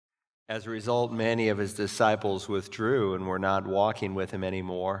As a result, many of his disciples withdrew and were not walking with him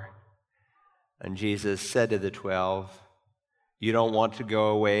anymore. And Jesus said to the 12, "You don't want to go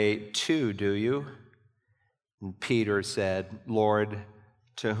away too, do you?" And Peter said, "Lord,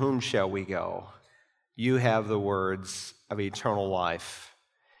 to whom shall we go? You have the words of eternal life,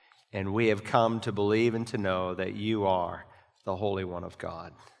 and we have come to believe and to know that you are the Holy One of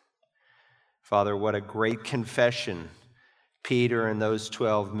God." Father, what a great confession Peter and those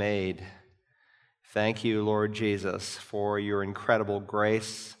 12 made. Thank you, Lord Jesus, for your incredible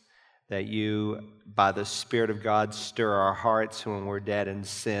grace that you, by the Spirit of God, stir our hearts when we're dead in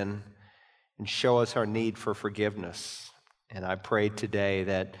sin and show us our need for forgiveness. And I pray today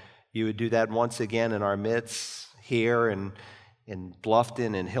that you would do that once again in our midst, here in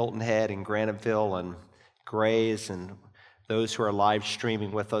Bluffton and Hilton Head and Graniteville and Grays and those who are live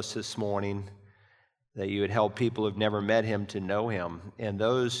streaming with us this morning, that you would help people who've never met him to know him, and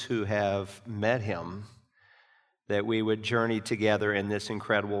those who have met him, that we would journey together in this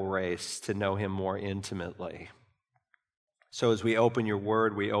incredible race to know him more intimately. So as we open your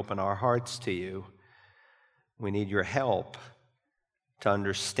word, we open our hearts to you. We need your help to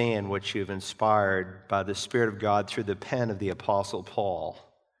understand what you've inspired by the Spirit of God through the pen of the Apostle Paul.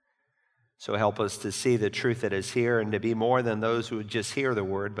 So help us to see the truth that is here and to be more than those who would just hear the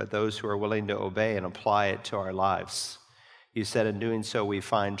word, but those who are willing to obey and apply it to our lives. You said in doing so, we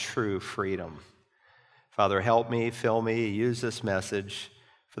find true freedom. Father, help me, fill me, use this message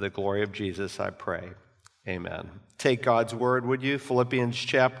for the glory of Jesus, I pray. Amen. Take God's word, would you? Philippians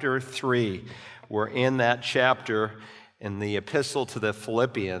chapter 3. We're in that chapter in the epistle to the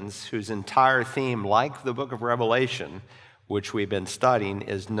Philippians, whose entire theme, like the book of Revelation, which we've been studying,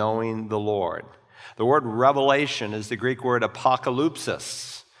 is knowing the Lord. The word revelation is the Greek word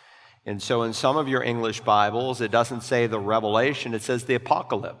apocalypsis. And so in some of your English Bibles, it doesn't say the revelation, it says the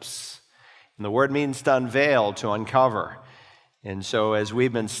apocalypse. And the word means to unveil, to uncover. And so as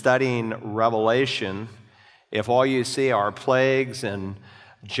we've been studying Revelation, if all you see are plagues and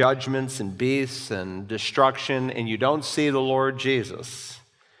judgments and beasts and destruction, and you don't see the Lord Jesus,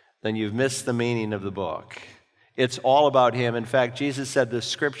 then you've missed the meaning of the book. It's all about him. In fact, Jesus said, "The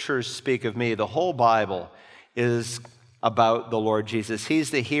scriptures speak of me." The whole Bible is about the Lord Jesus.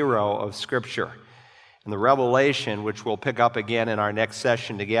 He's the hero of Scripture. And the revelation, which we'll pick up again in our next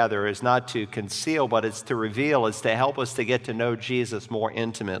session together, is not to conceal, but it's to reveal. It's to help us to get to know Jesus more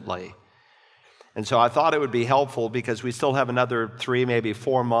intimately. And so I thought it would be helpful, because we still have another 3, maybe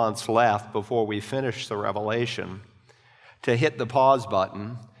 4 months left before we finish the Revelation, to hit the pause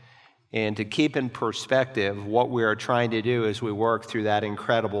button and to keep in perspective what we are trying to do as we work through that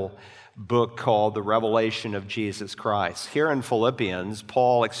incredible book called The Revelation of Jesus Christ. Here in Philippians,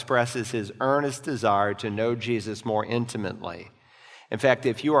 Paul expresses his earnest desire to know Jesus more intimately. In fact,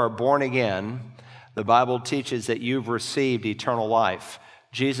 if you are born again, the Bible teaches that you've received eternal life.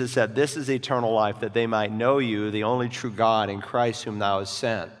 Jesus said, "This is eternal life, that they might know you, the only true God, in Christ whom thou hast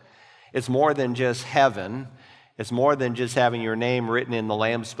sent." It's more than just heaven. It's more than just having your name written in the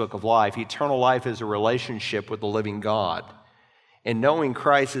Lamb's Book of Life. Eternal life is a relationship with the living God. And knowing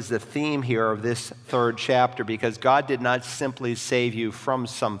Christ is the theme here of this 3rd chapter, because God did not simply save you from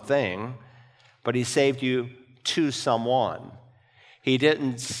something, but he saved you to someone. He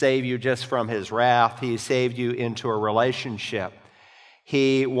didn't save you just from his wrath. He saved you into a relationship.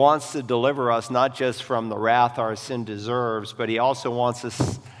 He wants to deliver us not just from the wrath our sin deserves, but he also wants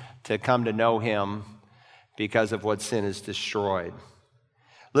us to come to know him because of what sin has destroyed.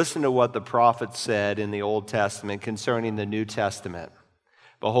 Listen to what the prophet said in the Old Testament concerning the New Testament.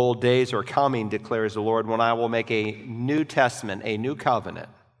 "Behold, days are coming, declares the Lord, when I will make a new testament, a new covenant.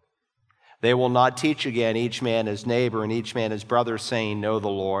 They will not teach again each man his neighbor and each man his brother, saying, 'Know the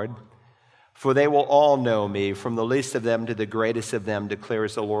Lord.' For they will all know me, from the least of them to the greatest of them,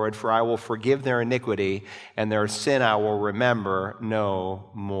 declares the Lord. For I will forgive their iniquity, and their sin I will remember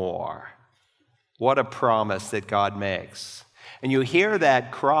no more." What a promise that God makes. And you hear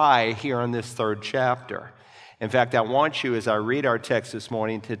that cry here in this 3rd chapter. In fact, I want you, as I read our text this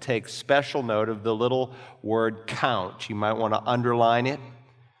morning, to take special note of the little word count. You might want to underline it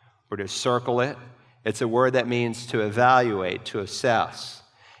or to circle it. It's a word that means to evaluate, to assess.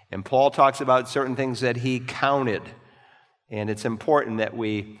 And Paul talks about certain things that he counted. And it's important that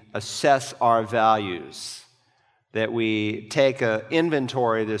we assess our values, that we take an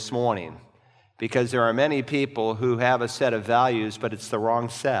inventory this morning, because there are many people who have a set of values, but it's the wrong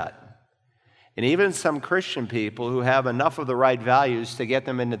set. And even some Christian people who have enough of the right values to get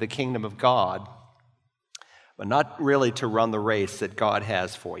them into the kingdom of God, but not really to run the race that God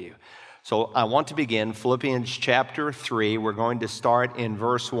has for you. So I want to begin Philippians chapter 3. We're going to start in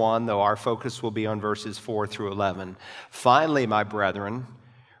verse 1, though our focus will be on verses 4 through 11. Finally, my brethren,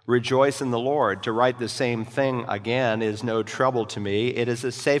 rejoice in the Lord. To write the same thing again is no trouble to me. It is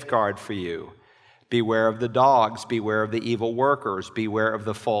a safeguard for you. Beware of the dogs, beware of the evil workers, beware of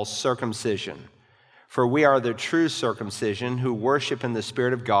the false circumcision. For we are the true circumcision who worship in the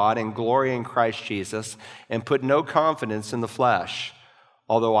Spirit of God and glory in Christ Jesus and put no confidence in the flesh.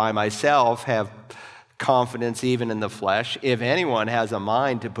 Although I myself have confidence even in the flesh, if anyone has a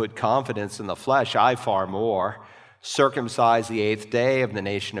mind to put confidence in the flesh, I far more. Circumcised the 8th day of the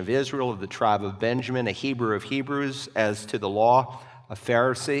nation of Israel, of the tribe of Benjamin, a Hebrew of Hebrews, as to the law, a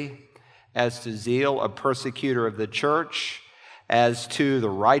Pharisee, as to zeal, a persecutor of the church, as to the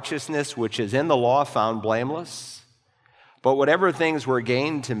righteousness which is in the law, found blameless. But whatever things were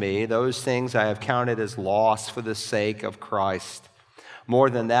gained to me, those things I have counted as loss for the sake of Christ.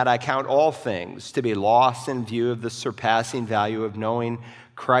 More than that, I count all things to be lost in view of the surpassing value of knowing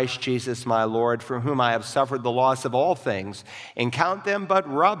Christ Jesus my Lord, for whom I have suffered the loss of all things, and count them but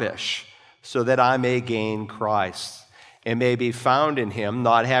rubbish, so that I may gain Christ, and may be found in him,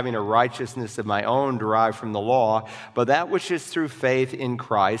 not having a righteousness of my own derived from the law, but that which is through faith in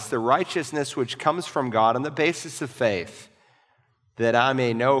Christ, the righteousness which comes from God on the basis of faith, that I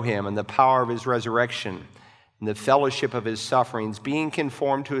may know him and the power of his resurrection, in the fellowship of his sufferings, being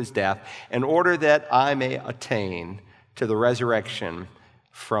conformed to his death, in order that I may attain to the resurrection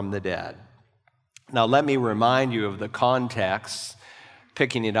from the dead. Now, let me remind you of the context,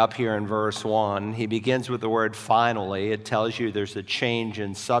 picking it up here in verse 1. He begins with the word finally. It tells you there's a change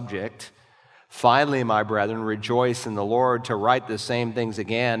in subject. Finally, my brethren, rejoice in the Lord. To write the same things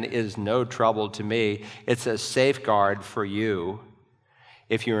again is no trouble to me. It's a safeguard for you.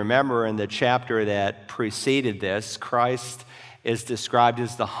 If you remember in the chapter that preceded this, Christ is described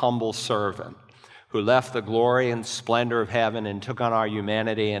as the humble servant who left the glory and splendor of heaven and took on our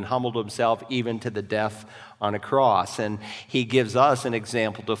humanity and humbled himself even to the death on a cross. And he gives us an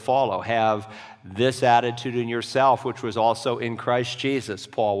example to follow. Have this attitude in yourself, which was also in Christ Jesus,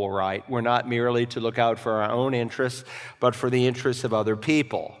 Paul will write. We're not merely to look out for our own interests, but for the interests of other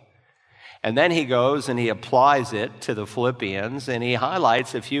people. And then he goes and he applies it to the Philippians, and he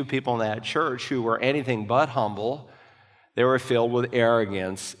highlights a few people in that church who were anything but humble. They were filled with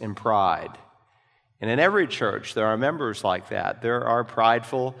arrogance and pride. And in every church, there are members like that. There are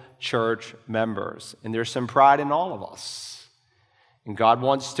prideful church members, and there's some pride in all of us. And God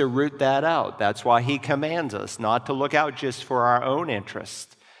wants to root that out. That's why he commands us not to look out just for our own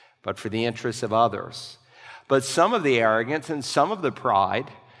interest, but for the interests of others. But some of the arrogance and some of the pride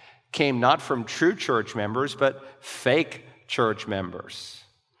came not from true church members, but fake church members,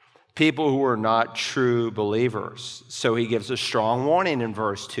 people who were not true believers. So he gives a strong warning in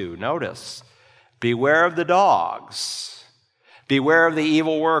verse 2. Notice, beware of the dogs, beware of the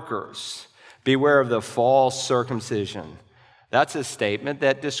evil workers, beware of the false circumcision. That's a statement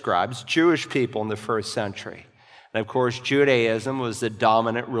that describes Jewish people in the first century. And of course, Judaism was the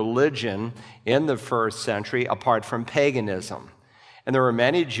dominant religion in the first century apart from paganism. And there were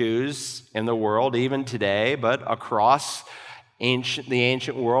many Jews in the world, even today, but across the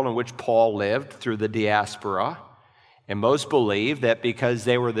ancient world in which Paul lived through the diaspora. And most believed that because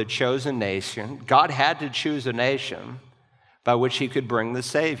they were the chosen nation, God had to choose a nation by which he could bring the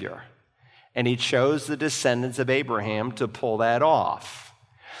Savior. And he chose the descendants of Abraham to pull that off.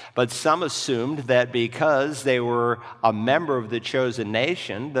 But some assumed that because they were a member of the chosen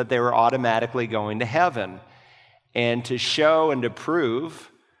nation, that they were automatically going to heaven. And to show and to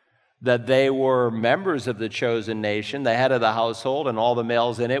prove that they were members of the chosen nation, the head of the household and all the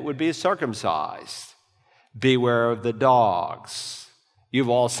males in it would be circumcised. Beware of the dogs. You've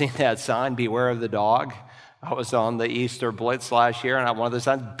all seen that sign, beware of the dog. I was on the Easter Blitz last year, and one of the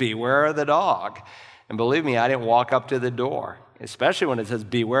signs, beware of the dog. And believe me, I didn't walk up to the door, especially when it says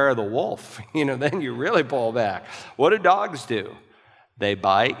beware of the wolf. Then you really pull back. What do dogs do? They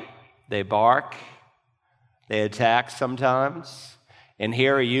bite, they bark, they attack sometimes. And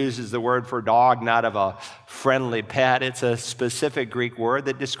here he uses the word for dog, not of a friendly pet. It's a specific Greek word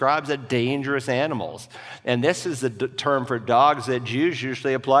that describes a dangerous animals. And this is the term for dogs that Jews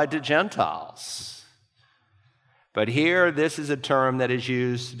usually applied to Gentiles. But here, this is a term that is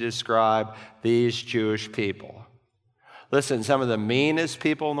used to describe these Jewish people. Listen, some of the meanest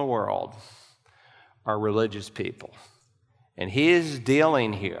people in the world are religious people. And he is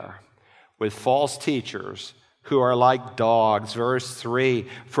dealing here with false teachers who are like dogs. Verse 3,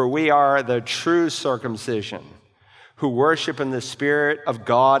 for we are the true circumcision, who worship in the Spirit of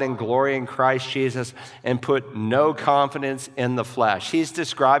God and glory in Christ Jesus and put no confidence in the flesh. He's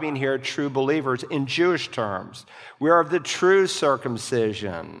describing here true believers in Jewish terms. We are of the true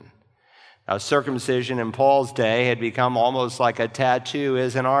circumcision. Now, circumcision in Paul's day had become almost like a tattoo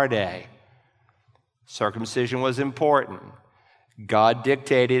is in our day. Circumcision was important. God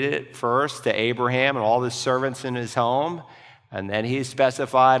dictated it first to Abraham and all the servants in his home, and then he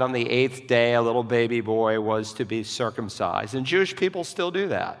specified on the 8th day a little baby boy was to be circumcised. And Jewish people still do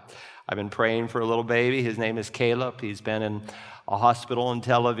that. I've been praying for a little baby. His name is Caleb. He's been in a hospital in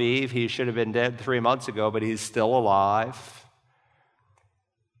Tel Aviv. He should have been dead 3 months ago, but he's still alive.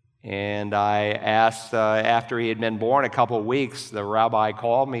 And I asked, after he had been born a couple of weeks, the rabbi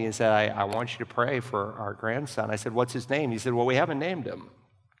called me and said, I want you to pray for our grandson. I said, what's his name? He said, well, we haven't named him.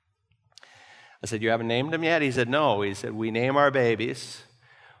 I said, you haven't named him yet? He said, no. He said, we name our babies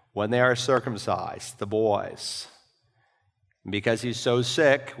when they are circumcised, the boys. Because he's so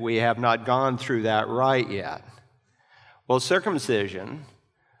sick, we have not gone through that rite yet. Well, circumcision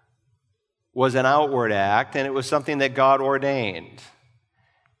was an outward act, and it was something that God ordained.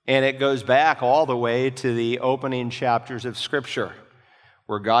 And it goes back all the way to the opening chapters of Scripture,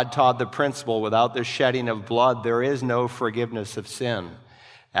 where God taught the principle, without the shedding of blood, there is no forgiveness of sin.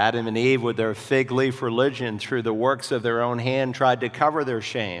 Adam and Eve, with their fig leaf religion, through the works of their own hand, tried to cover their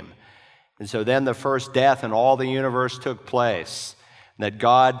shame. And so then the first death in all the universe took place. That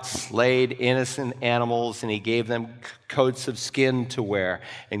God slayed innocent animals and he gave them coats of skin to wear.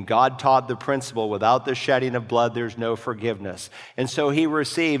 And God taught the principle, without the shedding of blood, there's no forgiveness. And so he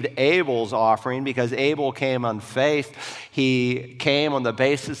received Abel's offering because Abel came on faith. He came on the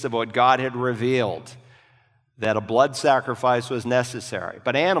basis of what God had revealed, that a blood sacrifice was necessary.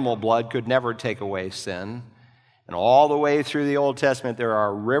 But animal blood could never take away sin. And all the way through the Old Testament, there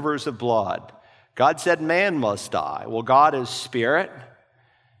are rivers of blood. God said man must die. Well, God is spirit.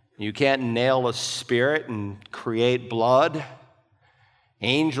 You can't nail a spirit and create blood.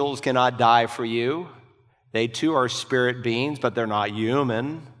 Angels cannot die for you. They too are spirit beings, but they're not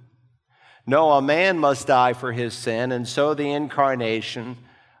human. No, a man must die for his sin, and so the incarnation,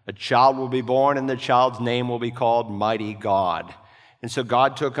 a child will be born, and the child's name will be called Mighty God. And so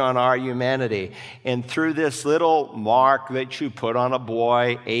God took on our humanity. And through this little mark that you put on a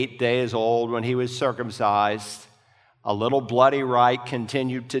boy 8 days old when he was circumcised, a little bloody rite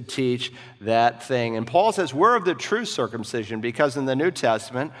continued to teach that thing. And Paul says we're of the true circumcision because in the New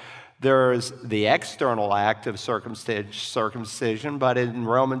Testament, there's the external act of circumcision, but in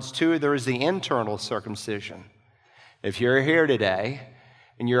Romans 2, there's the internal circumcision. If you're here today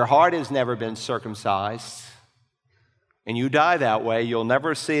and your heart has never been circumcised and you die that way, you'll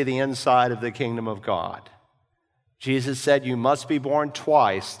never see the inside of the kingdom of God. Jesus said you must be born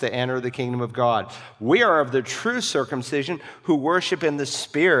twice to enter the kingdom of God. We are of the true circumcision who worship in the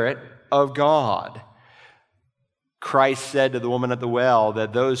Spirit of God. Christ said to the woman at the well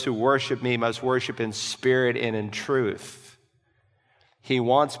that those who worship me must worship in spirit and in truth. He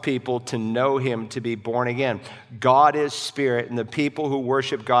wants people to know him, to be born again. God is spirit, and the people who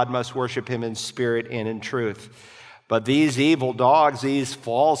worship God must worship him in spirit and in truth. But these evil dogs, these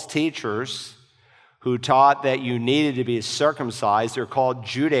false teachers, who taught that you needed to be circumcised, they're called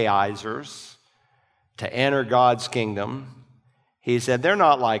Judaizers, to enter God's kingdom. He said, they're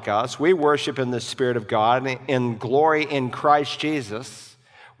not like us. We worship in the Spirit of God, in glory in Christ Jesus.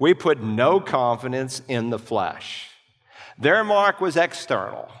 We put no confidence in the flesh. Their mark was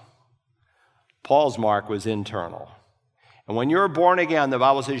external. Paul's mark was internal. And when you're born again, the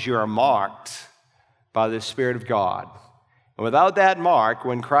Bible says you are marked by the Spirit of God. And without that mark,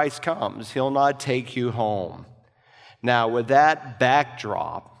 when Christ comes, he'll not take you home. Now, with that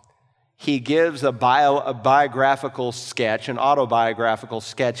backdrop, he gives a biographical sketch, an autobiographical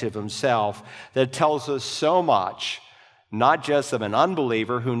sketch of himself that tells us so much, not just of an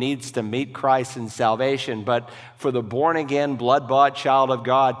unbeliever who needs to meet Christ in salvation, but for the born-again, blood-bought child of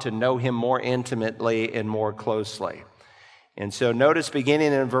God to know him more intimately and more closely. And so notice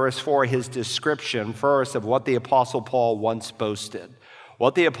beginning in verse 4, his description first of what the Apostle Paul once boasted.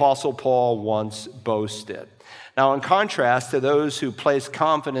 What the Apostle Paul once boasted. Now, in contrast to those who place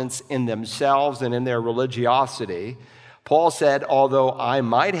confidence in themselves and in their religiosity, Paul said, although I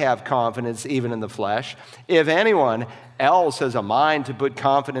might have confidence even in the flesh, if anyone else has a mind to put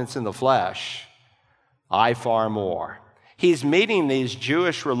confidence in the flesh, I far more. He's meeting these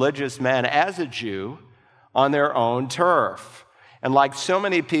Jewish religious men as a Jew on their own turf. And like so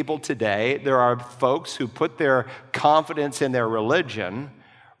many people today, there are folks who put their confidence in their religion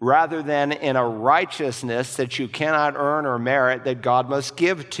rather than in a righteousness that you cannot earn or merit that God must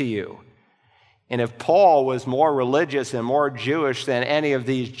give to you. And if Paul was more religious and more Jewish than any of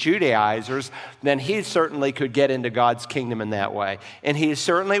these Judaizers, then he certainly could get into God's kingdom in that way. And he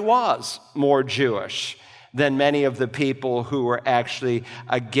certainly was more Jewish than many of the people who were actually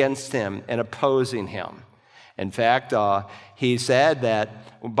against him and opposing him. In fact, he said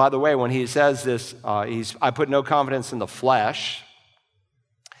that, by the way, when he says this, I put no confidence in the flesh.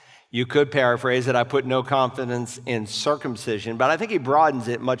 You could paraphrase it, I put no confidence in circumcision, but I think he broadens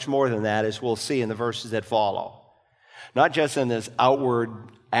it much more than that, as we'll see in the verses that follow. Not just in this outward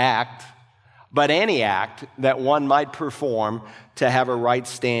act, but any act that one might perform to have a right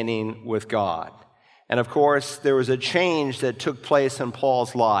standing with God. And of course, there was a change that took place in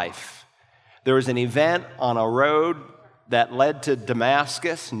Paul's life. There was an event on a road that led to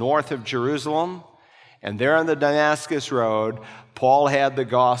Damascus, north of Jerusalem, and there on the Damascus road, Paul had the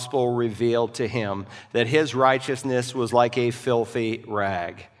gospel revealed to him that his righteousness was like a filthy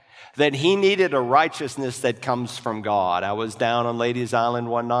rag, that he needed a righteousness that comes from God. I was down on Ladies Island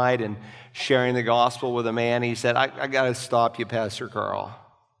one night and sharing the gospel with a man. He said, I got to stop you, Pastor Carl.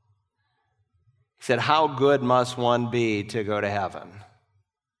 He said, how good must one be to go to heaven?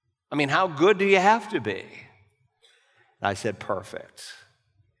 I mean, how good do you have to be? I said, perfect.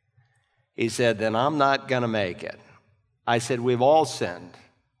 He said, then I'm not going to make it. I said, we've all sinned.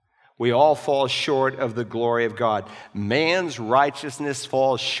 We all fall short of the glory of God. Man's righteousness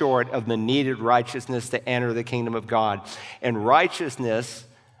falls short of the needed righteousness to enter the kingdom of God. And righteousness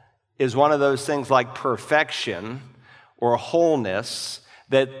is one of those things like perfection or wholeness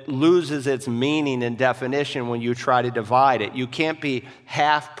that loses its meaning and definition when you try to divide it. You can't be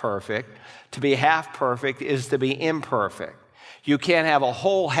half perfect. To be half perfect is to be imperfect. You can't have a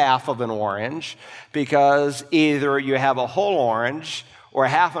whole half of an orange, because either you have a whole orange or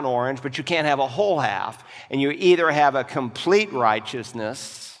half an orange, but you can't have a whole half. And you either have a complete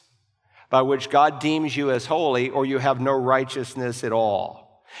righteousness by which God deems you as holy, or you have no righteousness at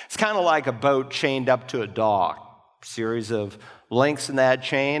all. It's kind of like a boat chained up to a dock, series of links in that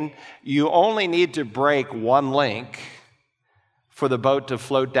chain. You only need to break one link for the boat to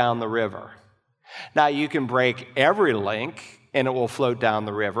float down the river. Now, you can break every link and it will float down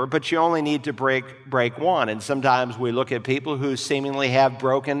the river, but you only need to break one. And sometimes we look at people who seemingly have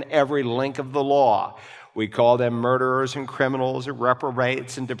broken every link of the law. We call them murderers and criminals and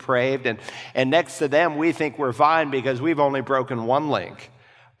reprobates and depraved. And next to them, we think we're fine because we've only broken one link.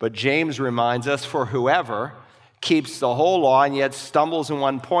 But James reminds us, for whoever keeps the whole law and yet stumbles in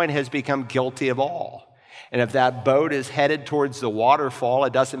one point has become guilty of all. And if that boat is headed towards the waterfall,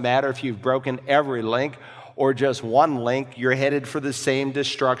 it doesn't matter if you've broken every link or just one link, you're headed for the same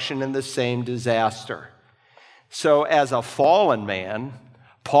destruction and the same disaster. So as a fallen man,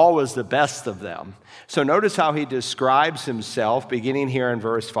 Paul was the best of them. So notice how he describes himself, beginning here in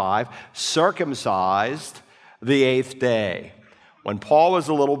verse 5, circumcised the 8th day. When Paul was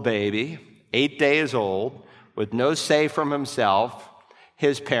a little baby, 8 days old, with no say from himself,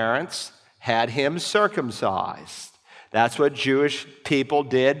 his parents had him circumcised. That's what Jewish people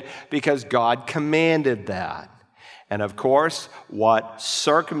did because God commanded that. And of course, what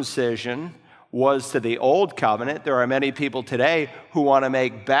circumcision was to the old covenant, there are many people today who want to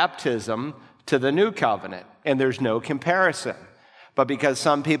make baptism to the new covenant, and there's no comparison. But because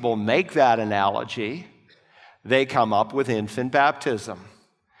some people make that analogy, they come up with infant baptism.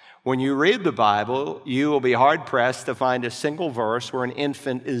 When you read the Bible, you will be hard-pressed to find a single verse where an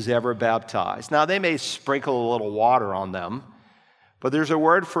infant is ever baptized. Now, they may sprinkle a little water on them, but there's a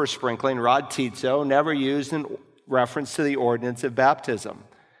word for sprinkling, ratizo, never used in reference to the ordinance of baptism.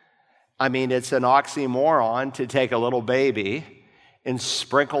 I mean, it's an oxymoron to take a little baby and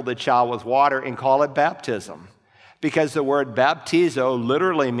sprinkle the child with water and call it baptism, because the word baptizo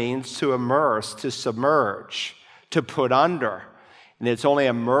literally means to immerse, to submerge, to put under. And it's only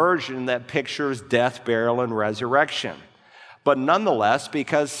immersion that pictures death, burial, and resurrection. But nonetheless,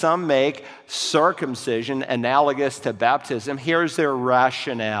 because some make circumcision analogous to baptism, here's their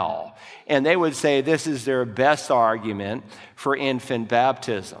rationale. And they would say this is their best argument for infant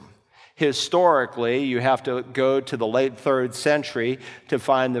baptism. Historically, you have to go to the late 3rd century to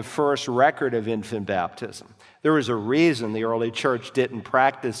find the first record of infant baptism. There was a reason the early church didn't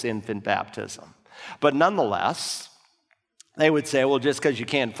practice infant baptism. But nonetheless, they would say, well, just because you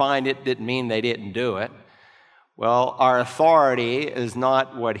can't find it didn't mean they didn't do it. Well, our authority is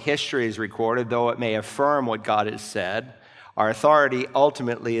not what history has recorded, though it may affirm what God has said. Our authority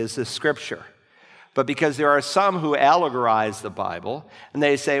ultimately is the Scripture. But because there are some who allegorize the Bible, and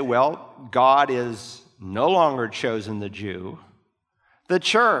they say, well, God is no longer chosen the Jew. The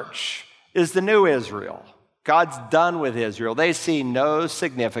church is the new Israel. God's done with Israel. They see no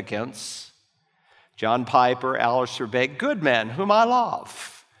significance John Piper, Alistair Begg, good men whom I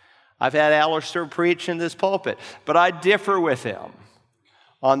love. I've had Alistair preach in this pulpit, but I differ with him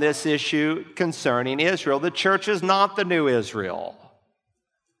on this issue concerning Israel. The church is not the new Israel.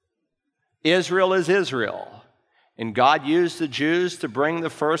 Israel is Israel. And God used the Jews to bring the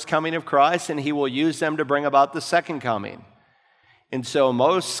first coming of Christ, and he will use them to bring about the second coming. And so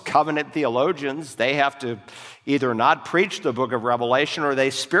most covenant theologians, they have to either not preach the book of Revelation or they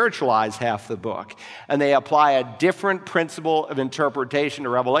spiritualize half the book. And they apply a different principle of interpretation to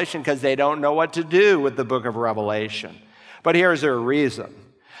Revelation because they don't know what to do with the book of Revelation. But here's their reason.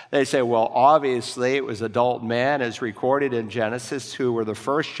 They say, well, obviously it was adult men, as recorded in Genesis, who were the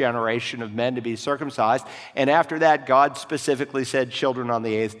first generation of men to be circumcised. And after that, God specifically said children on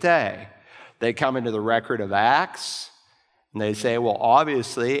the 8th day. They come into the record of Acts, and they say, well,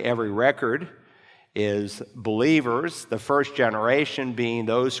 obviously every record is believers, the first generation being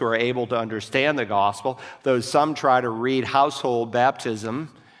those who are able to understand the gospel, though some try to read household baptism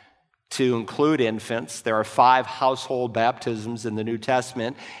to include infants. There are 5 household baptisms in the New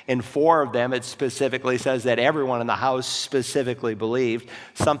Testament. In 4 of them, it specifically says that everyone in the house specifically believed,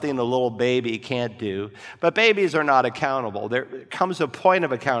 something the little baby can't do. But babies are not accountable. There comes a point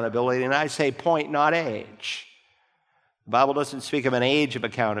of accountability, and I say point, not age. The Bible doesn't speak of an age of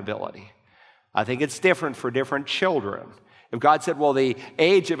accountability. I think it's different for different children. If God said, well, the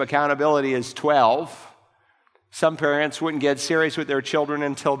age of accountability is 12, some parents wouldn't get serious with their children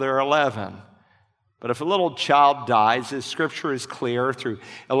until they're 11. But if a little child dies, as Scripture is clear through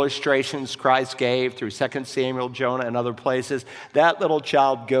illustrations Christ gave, through 2 Samuel, Jonah, and other places, that little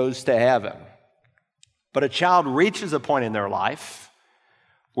child goes to heaven. But a child reaches a point in their life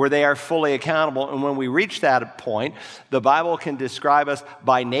where they are fully accountable. And when we reach that point, the Bible can describe us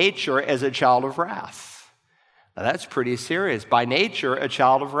by nature as a child of wrath. Now that's pretty serious. By nature, a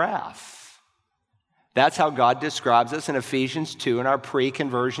child of wrath. That's how God describes us in Ephesians 2 in our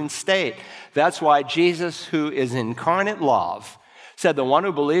pre-conversion state. That's why Jesus, who is incarnate love, said the one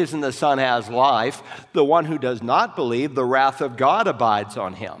who believes in the Son has life. The one who does not believe, the wrath of God abides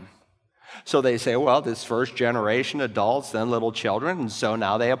on him. So they say, well, this first generation adults, then little children, and so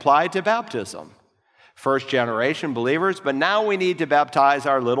now they apply it to baptism. First generation believers, but now we need to baptize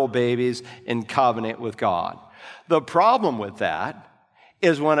our little babies in covenant with God. The problem with that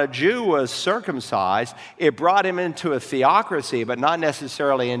is when a Jew was circumcised, it brought him into a theocracy, but not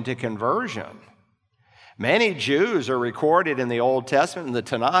necessarily into conversion. Many Jews are recorded in the Old Testament, in the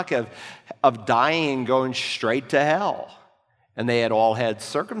Tanakh, of dying and going straight to hell. And they had all had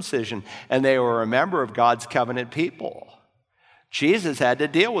circumcision, and they were a member of God's covenant people. Jesus had to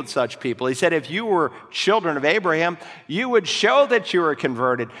deal with such people. He said, if you were children of Abraham, you would show that you were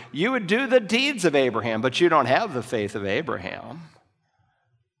converted. You would do the deeds of Abraham, but you don't have the faith of Abraham.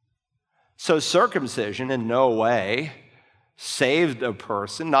 So circumcision in no way saved a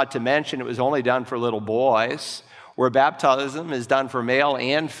person, not to mention it was only done for little boys, where baptism is done for male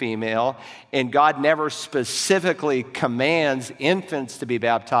and female, and God never specifically commands infants to be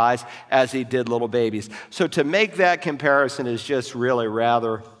baptized as he did little babies. So to make that comparison is just really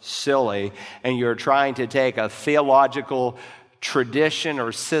rather silly, and you're trying to take a theological tradition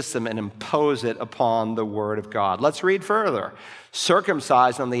or system and impose it upon the Word of God. Let's read further.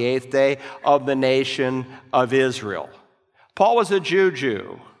 Circumcised on the 8th day of the nation of Israel. Paul was a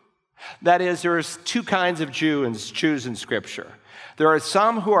Jew. That is, there's 2 kinds of Jews in Scripture. There are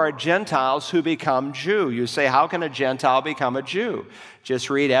some who are Gentiles who become Jew. You say, how can a Gentile become a Jew? Just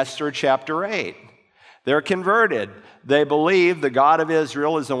read Esther chapter 8. They're converted. They believe the God of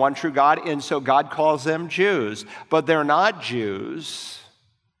Israel is the one true God, and so God calls them Jews. But they're not Jews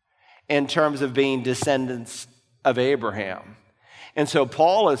in terms of being descendants of Abraham. And so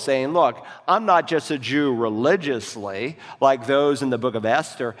Paul is saying, look, I'm not just a Jew religiously, like those in the book of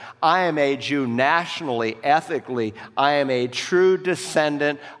Esther. I am a Jew nationally, ethically. I am a true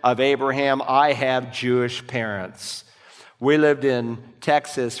descendant of Abraham. I have Jewish parents. We lived in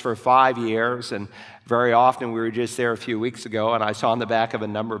Texas for 5 years, and very often we were just there a few weeks ago, and I saw on the back of a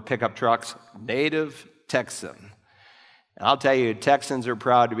number of pickup trucks, native Texan. And I'll tell you, Texans are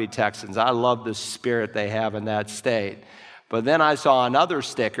proud to be Texans. I love the spirit they have in that state. But then I saw another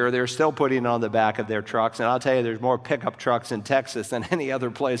sticker they're still putting on the back of their trucks, and I'll tell you, there's more pickup trucks in Texas than any other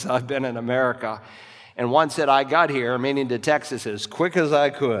place I've been in America. And one said, I got here, meaning to Texas, as quick as I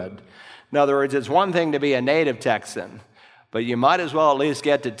could. In other words, it's one thing to be a native Texan, but you might as well at least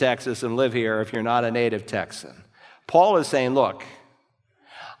get to Texas and live here if you're not a native Texan. Paul is saying, look,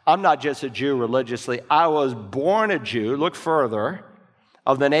 I'm not just a Jew religiously. I was born a Jew, look further,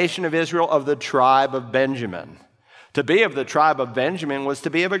 of the nation of Israel, of the tribe of Benjamin. To be of the tribe of Benjamin was to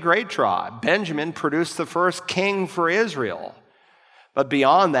be of a great tribe. Benjamin produced the first king for Israel. But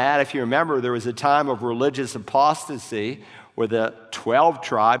beyond that, if you remember, there was a time of religious apostasy where the 12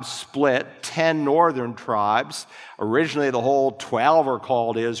 tribes split, 10 northern tribes. Originally, the whole 12 are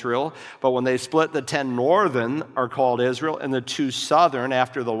called Israel, but when they split, the 10 northern are called Israel, and the 2 southern,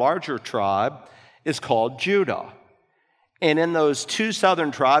 after the larger tribe, is called Judah. And in those 2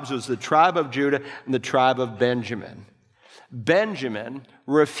 southern tribes was the tribe of Judah and the tribe of Benjamin. Benjamin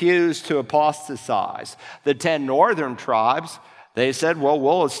refused to apostatize. The 10 northern tribes, they said, well,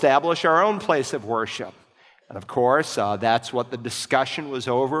 we'll establish our own place of worship. And of course, that's what the discussion was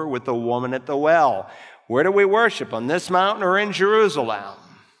over with the woman at the well. Where do we worship, on this mountain or in Jerusalem?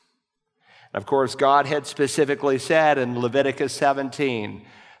 And of course, God had specifically said in Leviticus 17,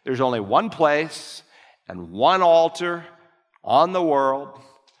 there's only one place and one altar on the world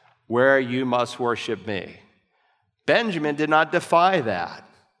where you must worship me. Benjamin did not defy that.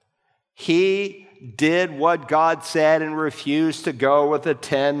 He did what God said and refused to go with the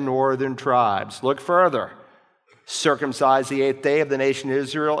 10 northern tribes. Look further. Circumcised the 8th day of the nation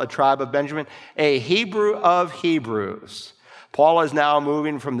Israel, a tribe of Benjamin, a Hebrew of Hebrews. Paul is now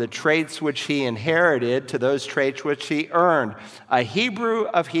moving from the traits which he inherited to those traits which he earned. A Hebrew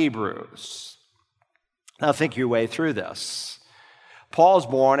of Hebrews. Now think your way through this. Paul's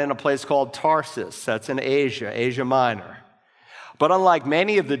born in a place called Tarsus. That's in Asia Minor. But unlike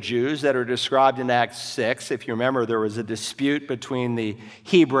many of the Jews that are described in Acts 6, if you remember, there was a dispute between the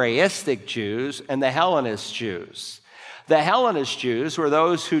Hebraistic Jews and the Hellenist Jews. The Hellenist Jews were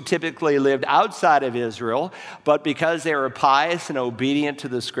those who typically lived outside of Israel, but because they were pious and obedient to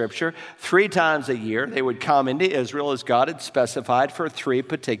the Scripture, 3 times a year they would come into Israel as God had specified for 3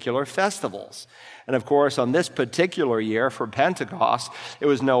 particular festivals. And of course, on this particular year for Pentecost, it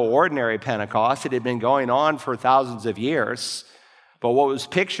was no ordinary Pentecost. It had been going on for thousands of years. But what was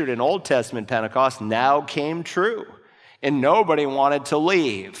pictured in Old Testament Pentecost now came true, and nobody wanted to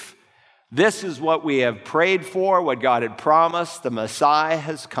leave. This is what we have prayed for, what God had promised. The Messiah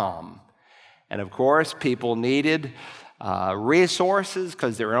has come. And of course, people needed resources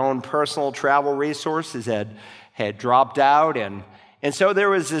because their own personal travel resources had dropped out. And so there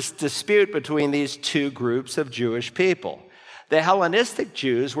was this dispute between these 2 groups of Jewish people. The Hellenistic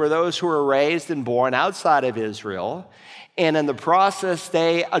Jews were those who were raised and born outside of Israel, and in the process,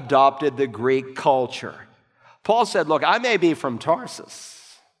 they adopted the Greek culture. Paul said, look, I may be from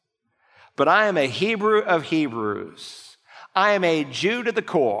Tarsus, but I am a Hebrew of Hebrews. I am a Jew to the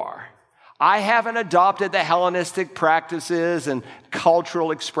core. I haven't adopted the Hellenistic practices and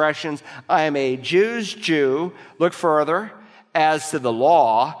cultural expressions. I am a Jew's Jew. Look further, as to the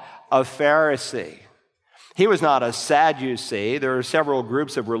law, a Pharisee. He was not a Sadducee. There are several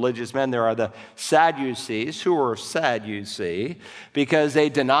groups of religious men. There are the Sadducees, who were Sadducee because they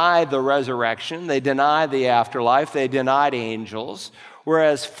denied the resurrection, they denied the afterlife, they denied angels.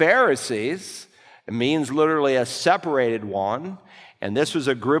 Whereas Pharisees, it means literally a separated one. And this was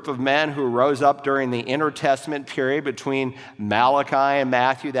a group of men who rose up during the intertestament period between Malachi and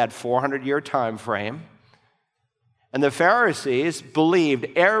Matthew, that 400-year time frame. And the Pharisees believed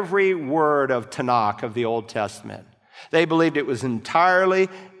every word of Tanakh of the Old Testament. They believed it was entirely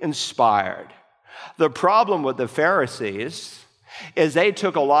inspired. The problem with the Pharisees is they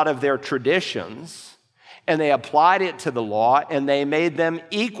took a lot of their traditions and they applied it to the law and they made them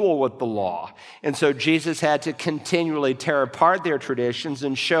equal with the law. And so Jesus had to continually tear apart their traditions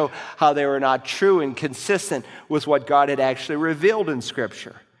and show how they were not true and consistent with what God had actually revealed in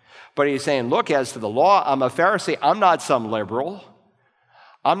Scripture. But he's saying, look, as to the law, I'm a Pharisee. I'm not some liberal.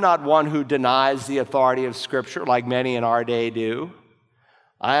 I'm not one who denies the authority of Scripture like many in our day do.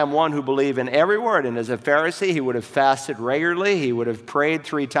 I am one who believes in every word. And as a Pharisee, he would have fasted regularly. He would have prayed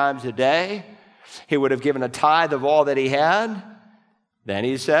 3 times a day. He would have given a tithe of all that he had. Then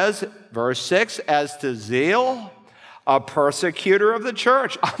he says, verse 6, as to zeal, a persecutor of the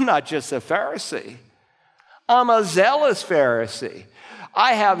church. I'm not just a Pharisee. I'm a zealous Pharisee.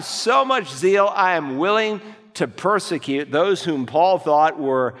 I have so much zeal, I am willing to persecute those whom Paul thought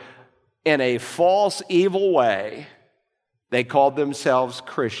were in a false, evil way. They called themselves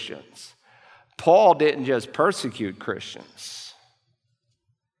Christians. Paul didn't just persecute Christians.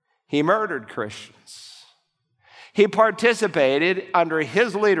 He murdered Christians. He participated under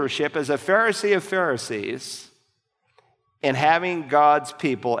his leadership as a Pharisee of Pharisees in having God's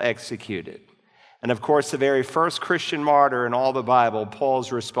people executed. And of course, the very first Christian martyr in all the Bible,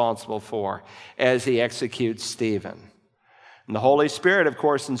 Paul's responsible for as he executes Stephen. And the Holy Spirit, of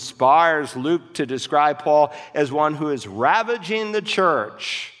course, inspires Luke to describe Paul as one who is ravaging the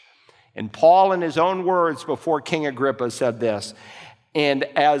church And Paul, in his own words before King Agrippa, said this, "And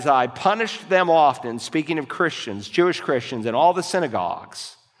as I punished them often," speaking of Christians, Jewish Christians, in all the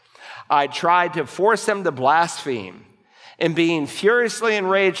synagogues, "I tried to force them to blaspheme. And being furiously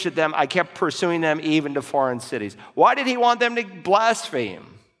enraged at them, I kept pursuing them even to foreign cities." Why did he want them to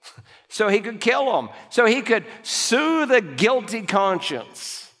blaspheme? So he could kill them, so he could soothe a guilty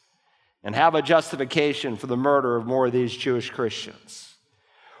conscience and have a justification for the murder of more of these Jewish Christians.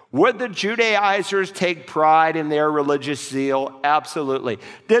 Would the Judaizers take pride in their religious zeal? Absolutely.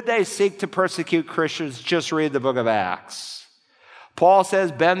 Did they seek to persecute Christians? Just read the book of Acts. Paul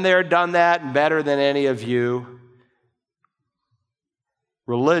says, "Been there, done that, and better than any of you."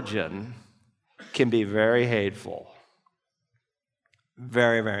 Religion can be very hateful,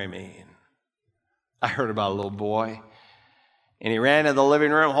 very, very mean. I heard about a little boy, and he ran into the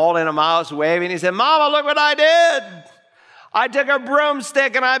living room holding a mouse, waving. He said, "Mama, look what I did. I took a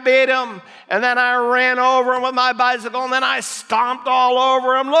broomstick and I beat him, and then I ran over him with my bicycle, and then I stomped all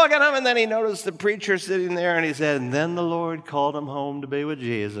over him. Look at him." And then he noticed the preacher sitting there, and he said, "And then the Lord called him home to be with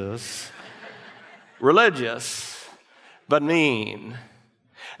Jesus." Religious, but mean.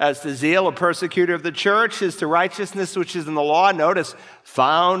 As the zeal of persecutor of the church is to righteousness which is in the law, notice,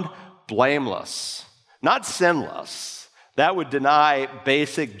 found blameless, not sinless. That would deny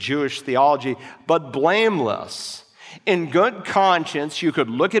basic Jewish theology, but blameless. In good conscience, you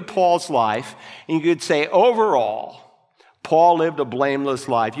could look at Paul's life and you could say, overall, Paul lived a blameless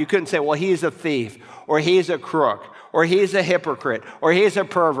life. You couldn't say, well, he's a thief, or he's a crook, or he's a hypocrite, or he's a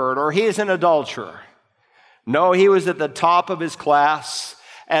pervert, or he's an adulterer. No, he was at the top of his class.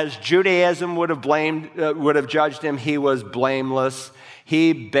 As Judaism would have judged him, he was blameless.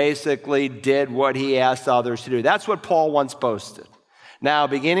 He basically did what he asked others to do. That's what Paul once boasted. Now,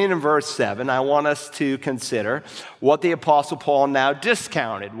 beginning in verse 7, I want us to consider what the Apostle Paul now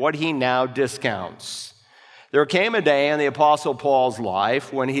discounted, what he now discounts. There came a day in the Apostle Paul's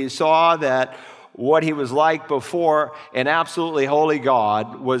life when he saw that what he was like before an absolutely holy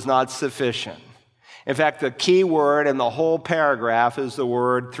God was not sufficient. In fact, the key word in the whole paragraph is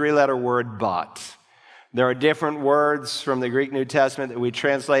the three-letter word, but. There are different words from the Greek New Testament that we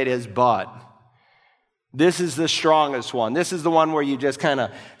translate as but. This is the strongest one. This is the one where you just kind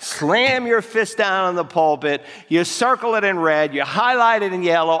of slam your fist down on the pulpit, you circle it in red, you highlight it in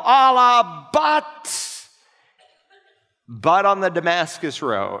yellow, a la but. But on the Damascus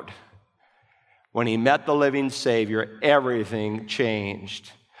Road, when he met the living Savior, everything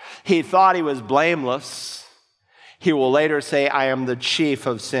changed. He thought he was blameless. He will later say, "I am the chief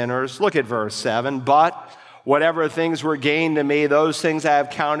of sinners." Look at verse 7. "But whatever things were gained to me, those things I have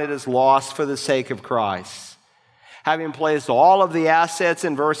counted as lost for the sake of Christ. Having placed all of the assets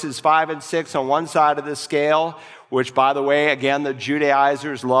in verses 5 and 6 on one side of the scale," which, by the way, again, the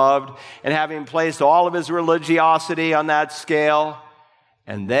Judaizers loved, "and having placed all of his religiosity on that scale,"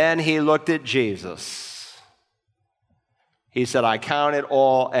 and then he looked at Jesus. He said, "I count it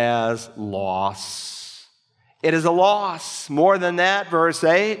all as loss." It is a loss. More than that, verse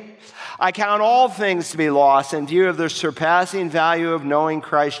 8, "I count all things to be lost in view of the surpassing value of knowing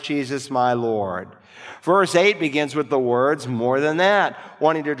Christ Jesus my Lord." Verse 8 begins with the words, "more than that,"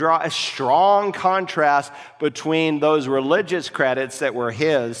 wanting to draw a strong contrast between those religious credits that were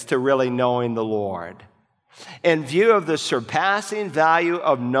his to really knowing the Lord. In view of the surpassing value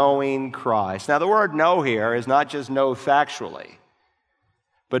of knowing Christ. Now, the word know here is not just know factually,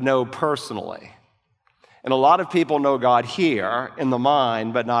 but know personally. And a lot of people know God here in the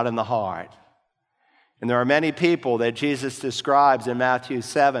mind, but not in the heart. And there are many people that Jesus describes in Matthew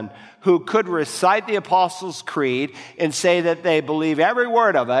 7 who could recite the Apostles' Creed and say that they believe every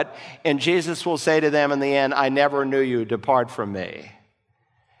word of it, and Jesus will say to them in the end, "I never knew you, depart from me."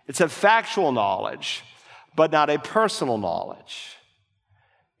 It's a factual knowledge, but not a personal knowledge.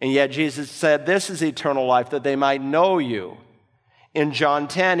 And yet Jesus said, "This is eternal life, that they might know you." In John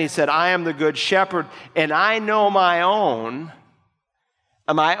 10, he said, "I am the good shepherd, and I know my own,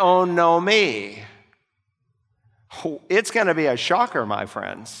 and my own know me." It's going to be a shocker, my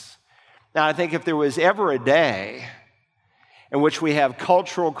friends. Now, I think if there was ever a day in which we have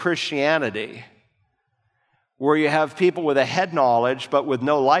cultural Christianity, where you have people with a head knowledge but with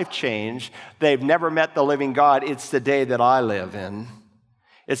no life change, they've never met the living God, it's the day that I live in.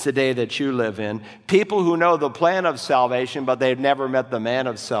 It's the day that you live in. People who know the plan of salvation, but they've never met the man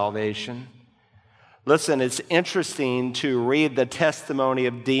of salvation. Listen, it's interesting to read the testimony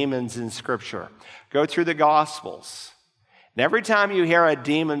of demons in Scripture. Go through the Gospels. And every time you hear a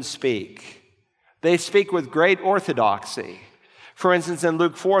demon speak, they speak with great orthodoxy. For instance, in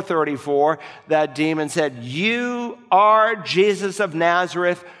Luke 4:34, that demon said, "You are Jesus of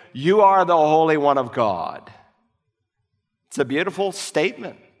Nazareth. You are the Holy One of God." It's a beautiful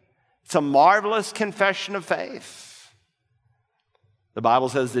statement. It's a marvelous confession of faith. The Bible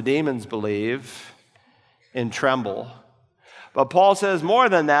says the demons believe and tremble. But Paul says more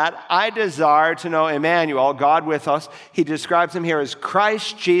than that. I desire to know Emmanuel, God with us. He describes him here as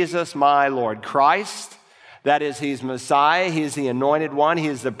Christ Jesus my Lord. Christ, that is, he's Messiah. He's the anointed one. He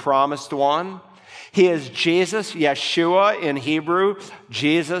is the promised one. He is Jesus, Yeshua in Hebrew,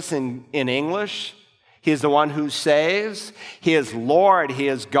 Jesus in English. He is the one who saves. He is Lord. He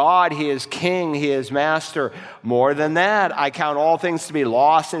is God. He is King. He is Master. More than that, I count all things to be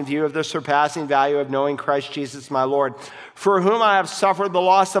lost in view of the surpassing value of knowing Christ Jesus my Lord, for whom I have suffered the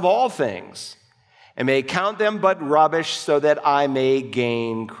loss of all things, and may count them but rubbish so that I may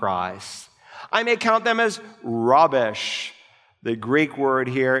gain Christ. I may count them as rubbish. The Greek word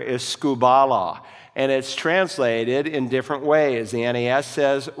here is skubala, and it's translated in different ways. The NAS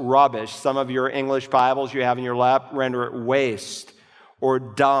says rubbish. Some of your English Bibles you have in your lap render it waste, or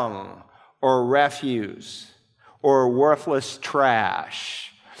dung, or refuse, or worthless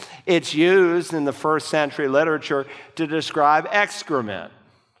trash. It's used in the first century literature to describe excrement.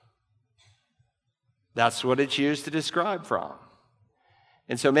 That's what it's used to describe from.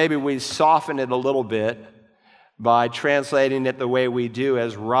 And so maybe we soften it a little bit by translating it the way we do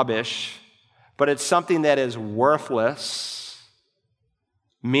as rubbish, but it's something that is worthless,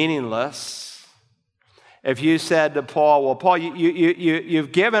 meaningless. If you said to Paul, well, Paul,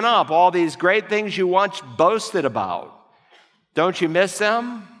 you've given up all these great things you once boasted about. Don't you miss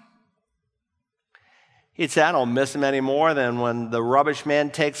them? He'd say, I don't miss them any more than when the rubbish man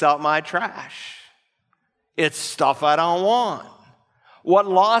takes out my trash. It's stuff I don't want. What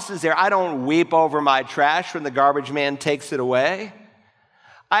loss is there? I don't weep over my trash when the garbage man takes it away.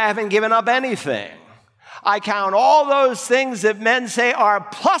 I haven't given up anything. I count all those things that men say are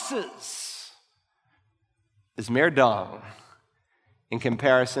pluses as mere dung in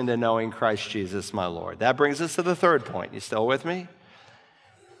comparison to knowing Christ Jesus my Lord. That brings us to the third point. You still with me?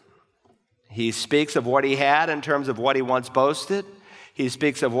 He speaks of what he had in terms of what he once boasted. He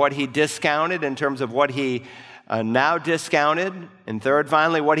speaks of what he discounted in terms of what he now discounted. And third,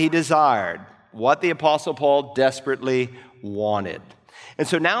 finally, what he desired, what the Apostle Paul desperately wanted. And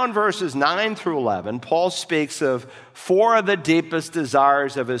so now in verses 9 through 11, Paul speaks of four of the deepest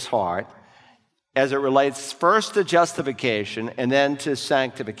desires of his heart as it relates first to justification and then to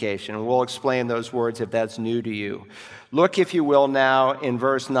sanctification. And we'll explain those words if that's new to you. Look, if you will, now in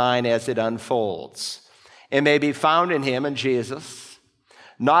verse 9 as it unfolds. It may be found in him, in Jesus,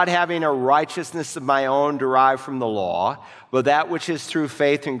 not having a righteousness of my own derived from the law, but that which is through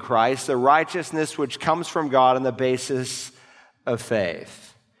faith in Christ, the righteousness which comes from God on the basis of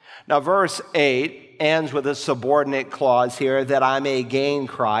faith. Now, verse 8 ends with a subordinate clause here, that I may gain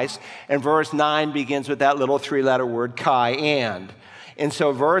Christ. And verse 9 begins with that little three-letter word, kai, and. And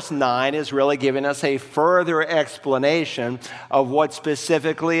so verse 9 is really giving us a further explanation of what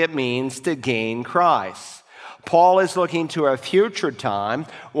specifically it means to gain Christ. Paul is looking to a future time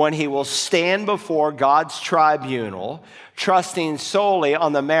when he will stand before God's tribunal, trusting solely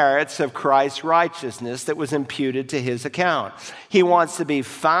on the merits of Christ's righteousness that was imputed to his account. He wants to be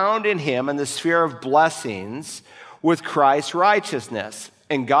found in him in the sphere of blessings with Christ's righteousness.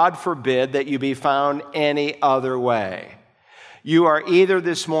 And God forbid that you be found any other way. You are either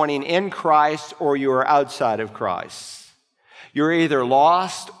this morning in Christ or you are outside of Christ. You're either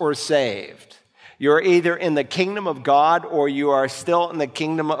lost or saved. You're either in the kingdom of God or you are still in the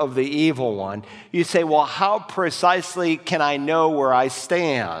kingdom of the evil one. You say, well, how precisely can I know where I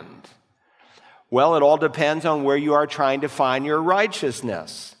stand? Well, it all depends on where you are trying to find your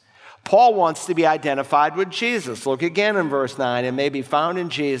righteousness. Paul wants to be identified with Jesus. Look again in verse 9. It may be found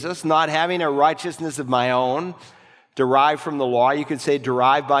in Jesus, not having a righteousness of my own, derived from the law. You could say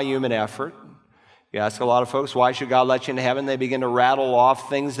derived by human effort. You ask a lot of folks, why should God let you into heaven? They begin to rattle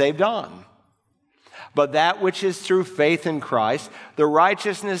off things they've done. But that which is through faith in Christ, the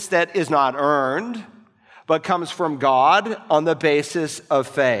righteousness that is not earned, but comes from God on the basis of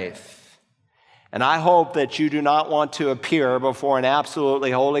faith. And I hope that you do not want to appear before an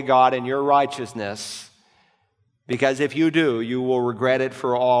absolutely holy God in your righteousness, because if you do, you will regret it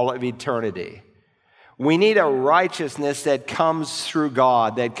for all of eternity. We need a righteousness that comes through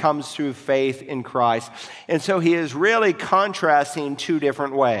God, that comes through faith in Christ. And so he is really contrasting two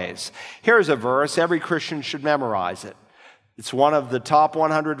different ways. Here's a verse. Every Christian should memorize it. It's one of the top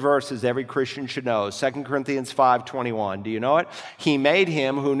 100 verses every Christian should know. 2 Corinthians 5:21. Do you know it? He made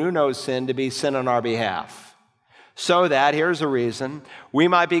him who knew no sin to be sin on our behalf, so that, here's the reason, we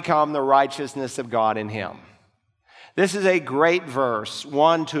might become the righteousness of God in him. This is a great verse,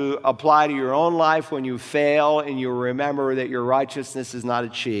 one to apply to your own life when you fail and you remember that your righteousness is not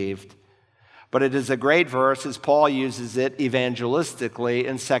achieved. But it is a great verse as Paul uses it evangelistically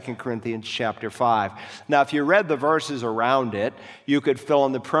in 2 Corinthians chapter 5. Now, if you read the verses around it, you could fill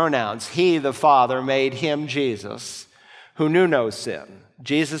in the pronouns. He, the Father, made him, Jesus, who knew no sin.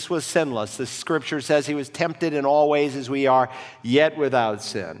 Jesus was sinless. The scripture says he was tempted in all ways as we are, yet without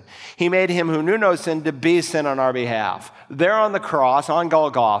sin. He made him who knew no sin to be sin on our behalf. There on the cross, on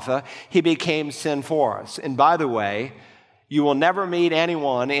Golgotha, he became sin for us. And by the way, you will never meet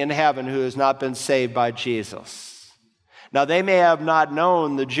anyone in heaven who has not been saved by Jesus. Now, they may have not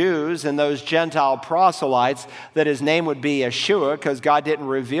known, the Jews and those Gentile proselytes, that his name would be Yeshua, because God didn't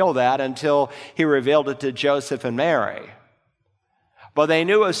reveal that until he revealed it to Joseph and Mary. But they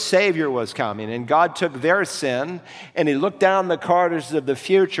knew a Savior was coming, and God took their sin, and he looked down the corridors of the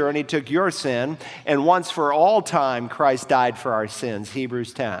future, and he took your sin, and once for all time, Christ died for our sins,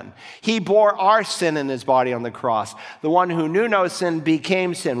 Hebrews 10. He bore our sin in his body on the cross. The one who knew no sin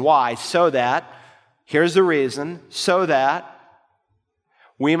became sin. Why? So that, here's the reason, so that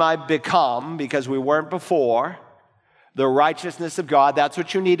we might become, because we weren't before, the righteousness of God. That's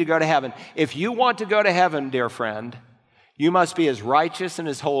what you need to go to heaven. If you want to go to heaven, dear friend, you must be as righteous and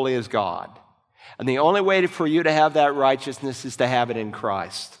as holy as God. And the only way for you to have that righteousness is to have it in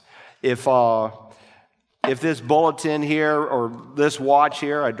Christ. If this bulletin here or this watch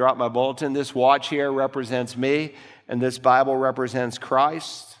here, I dropped my bulletin, this watch here represents me and this Bible represents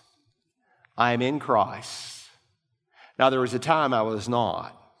Christ, I am in Christ. Now, there was a time I was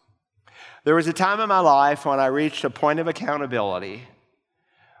not. There was a time in my life when I reached a point of accountability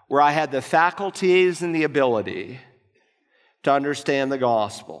where I had the faculties and the ability to understand the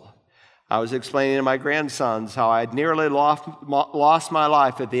gospel. I was explaining to my grandsons how I had nearly lost my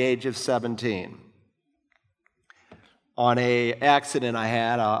life at the age of 17. On an accident I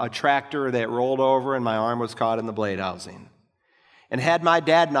had, a tractor that rolled over and my arm was caught in the blade housing. And had my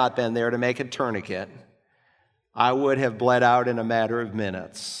dad not been there to make a tourniquet, I would have bled out in a matter of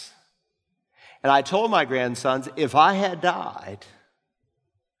minutes. And I told my grandsons, if I had died,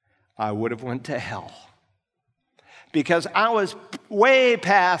 I would have went to hell. Because I was way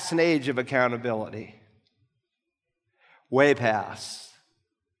past an age of accountability. Way past.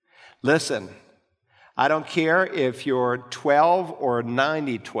 Listen, I don't care if you're 12 or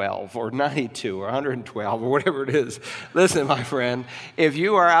 90-12 or 92 or 112 or whatever it is. Listen, my friend, if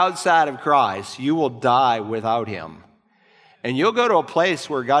you are outside of Christ, you will die without him. And you'll go to a place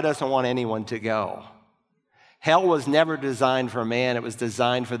where God doesn't want anyone to go. Hell was never designed for man. It was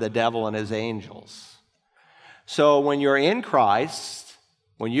designed for the devil and his angels. So when you're in Christ,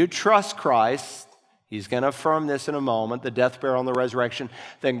 when you trust Christ, he's going to affirm this in a moment, the death, burial, and the resurrection,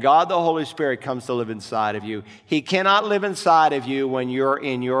 then God the Holy Spirit comes to live inside of you. He cannot live inside of you when you're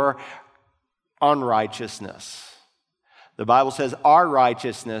in your unrighteousness. The Bible says our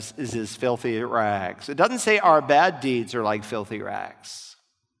righteousness is as filthy rags. It doesn't say our bad deeds are like filthy rags.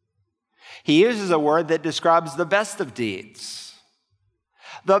 He uses a word that describes the best of deeds.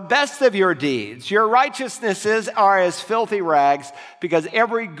 The best of your deeds, your righteousnesses are as filthy rags because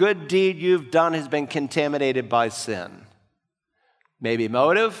every good deed you've done has been contaminated by sin. Maybe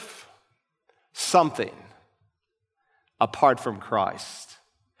motive, something apart from Christ.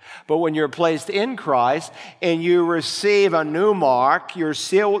 But when you're placed in Christ and you receive a new mark, you're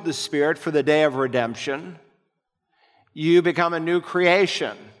sealed with the Spirit for the day of redemption, you become a new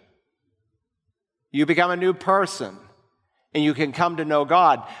creation. You become a new person. And you can come to know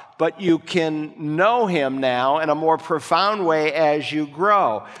God, but you can know him now in a more profound way as you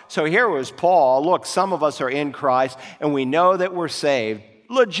grow. So here was Paul. Look, some of us are in Christ, and we know that we're saved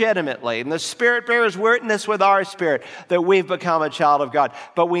legitimately. And the Spirit bears witness with our spirit that we've become a child of God.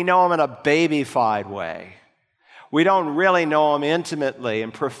 But we know him in a babyfied way. We don't really know him intimately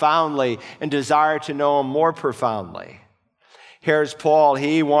and profoundly and desire to know him more profoundly. Here's Paul.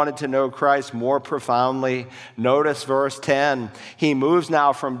 He wanted to know Christ more profoundly. Notice verse 10. He moves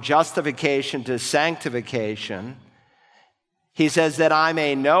now from justification to sanctification. He says that I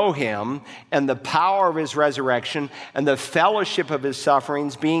may know him and the power of his resurrection and the fellowship of his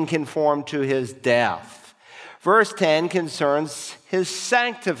sufferings, being conformed to his death. Verse 10 concerns his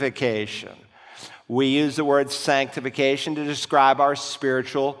sanctification. We use the word sanctification to describe our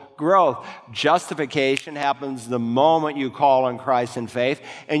spiritual growth. Justification happens the moment you call on Christ in faith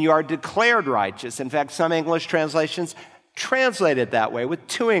and you are declared righteous. In fact, some English translations translate it that way with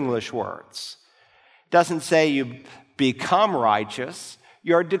two English words. It doesn't say you become righteous.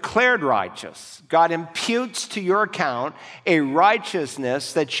 You're declared righteous. God imputes to your account a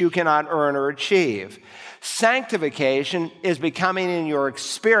righteousness that you cannot earn or achieve. Sanctification is becoming in your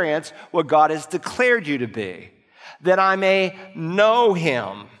experience what God has declared you to be, that I may know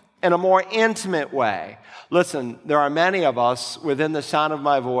him in a more intimate way. Listen, there are many of us within the sound of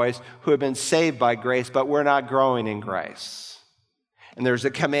my voice who have been saved by grace, but we're not growing in grace. And there's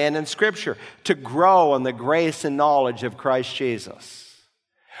a command in Scripture to grow in the grace and knowledge of Christ Jesus.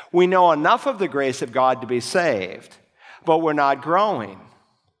 We know enough of the grace of God to be saved, but we're not growing.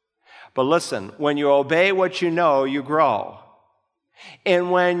 But listen, when you obey what you know, you grow. And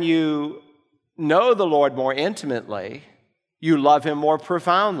when you know the Lord more intimately, you love him more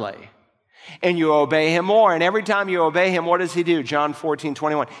profoundly. And you obey him more. And every time you obey him, what does he do? John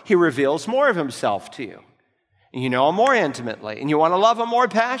 14:21. He reveals more of himself to you. And you know him more intimately. And you want to love him more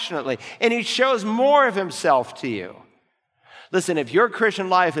passionately. And he shows more of himself to you. Listen, if your Christian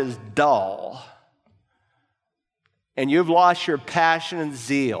life is dull and you've lost your passion and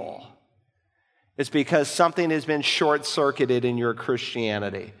zeal, it's because something has been short-circuited in your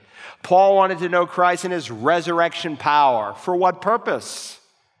Christianity. Paul wanted to know Christ and his resurrection power. For what purpose?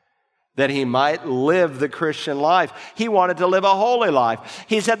 That he might live the Christian life. He wanted to live a holy life.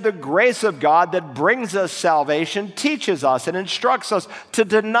 He said the grace of God that brings us salvation teaches us and instructs us to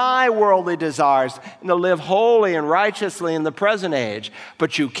deny worldly desires and to live holy and righteously in the present age.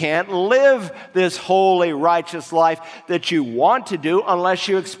 But you can't live this holy, righteous life that you want to do unless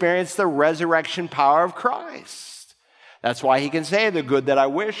you experience the resurrection power of Christ. That's why he can say, the good that I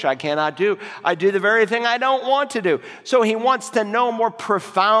wish I cannot do. I do the very thing I don't want to do. So he wants to know more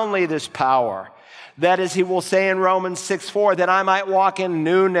profoundly this power. That is, he will say in Romans 6:4, that I might walk in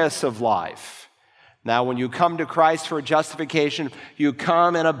newness of life. Now, when you come to Christ for justification, you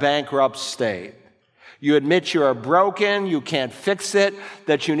come in a bankrupt state. You admit you are broken, you can't fix it,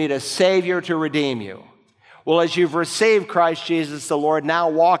 that you need a Savior to redeem you. Well, as you've received Christ Jesus the Lord, now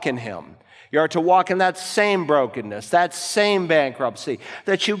walk in him. You are to walk in that same brokenness, that same bankruptcy,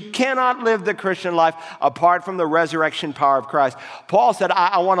 that you cannot live the Christian life apart from the resurrection power of Christ. Paul said,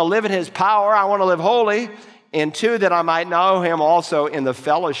 I want to live in his power, I want to live holy, and two, that I might know him also in the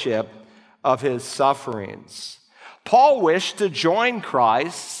fellowship of his sufferings. Paul wished to join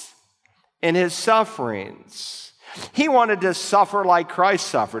Christ in his sufferings. He wanted to suffer like Christ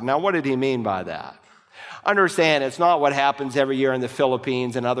suffered. Now, what did he mean by that? Understand, it's not what happens every year in the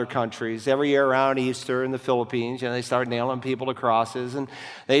Philippines and other countries. Every year around Easter in the Philippines, they start nailing people to crosses, and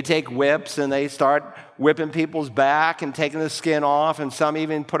they take whips and they start whipping people's back and taking the skin off, and some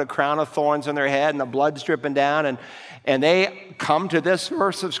even put a crown of thorns on their head and the blood's dripping down, and they come to this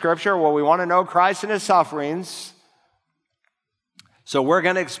verse of Scripture, well, we want to know Christ and his sufferings. So we're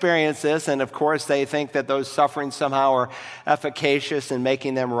going to experience this, and of course they think that those sufferings somehow are efficacious in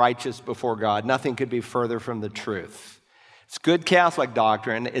making them righteous before God. Nothing could be further from the truth. It's good Catholic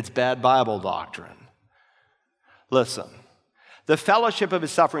doctrine, it's bad Bible doctrine. Listen, the fellowship of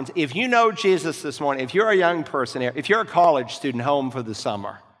his sufferings, if you know Jesus this morning, if you're a young person here, if you're a college student home for the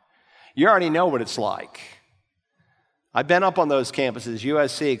summer, you already know what it's like. I've been up on those campuses,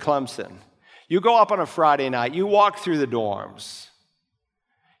 USC, Clemson. You go up on a Friday night, you walk through the dorms.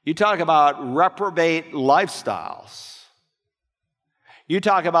 You talk about reprobate lifestyles. You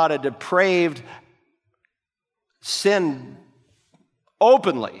talk about a depraved sin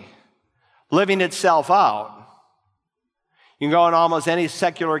openly living itself out. You can go on almost any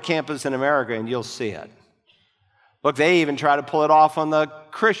secular campus in America and you'll see it. Look, they even try to pull it off on the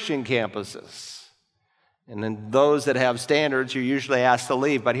Christian campuses. And then those that have standards, you're usually asked to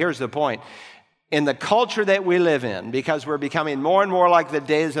leave. But here's the point. In the culture that we live in, because we're becoming more and more like the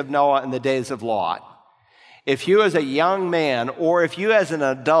days of Noah and the days of Lot, if you as a young man or if you as an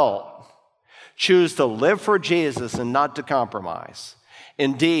adult choose to live for Jesus and not to compromise,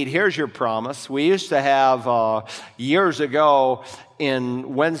 indeed, here's your promise. We used to have, years ago,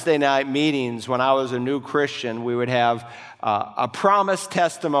 in Wednesday night meetings when I was a new Christian, we would have a promise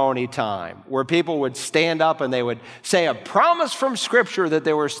testimony time where people would stand up and they would say a promise from Scripture that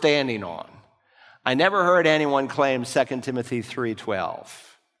they were standing on. I never heard anyone claim 2 Timothy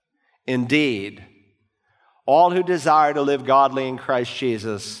 3:12. Indeed, all who desire to live godly in Christ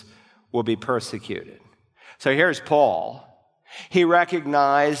Jesus will be persecuted. So here's Paul. He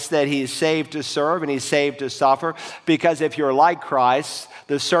recognized that he's saved to serve and he's saved to suffer, because if you're like Christ,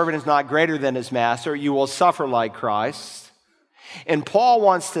 the servant is not greater than his master. You will suffer like Christ. And Paul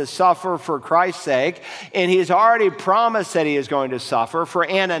wants to suffer for Christ's sake, and he's already promised that he is going to suffer. For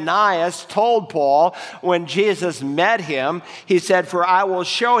Ananias told Paul when Jesus met him, he said, "For I will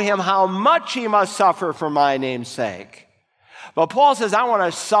show him how much he must suffer for my name's sake." But Paul says, I want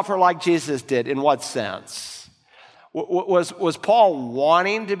to suffer like Jesus did. In what sense? Was Paul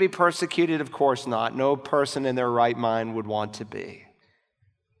wanting to be persecuted? Of course not. No person in their right mind would want to be.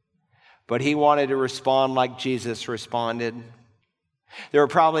 But he wanted to respond like Jesus responded. There were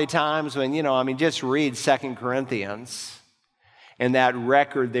probably times when, just read 2 Corinthians and that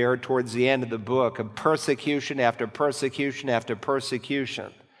record there towards the end of the book of persecution after persecution after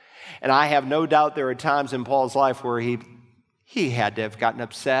persecution. And I have no doubt there are times in Paul's life where he had to have gotten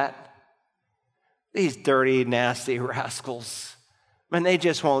upset. These dirty, nasty rascals, they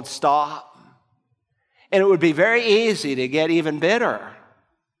just won't stop. And it would be very easy to get even bitter.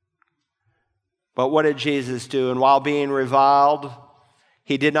 But what did Jesus do? And while being reviled,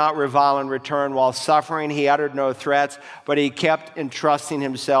 he did not revile in return. While suffering, he uttered no threats, but he kept entrusting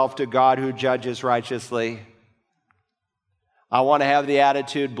himself to God who judges righteously. I want to have the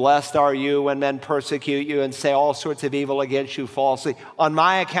attitude, blessed are you when men persecute you and say all sorts of evil against you falsely. On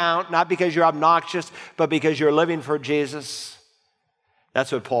my account, not because you're obnoxious, but because you're living for Jesus.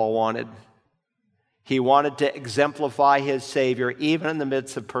 That's what Paul wanted. He wanted to exemplify his Savior even in the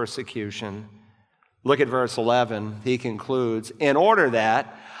midst of persecution. Look at verse 11. He concludes, in order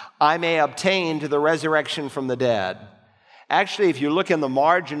that I may obtain to the resurrection from the dead. Actually, if you look in the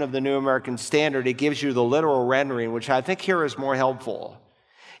margin of the New American Standard, it gives you the literal rendering, which I think here is more helpful.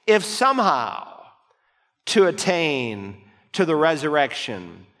 If somehow to attain to the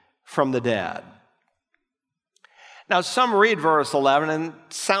resurrection from the dead. Now, some read verse 11 and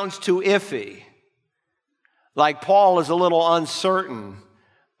it sounds too iffy, like Paul is a little uncertain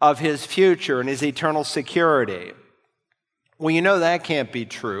of his future and his eternal security. Well, that can't be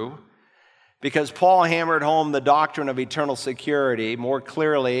true, because Paul hammered home the doctrine of eternal security more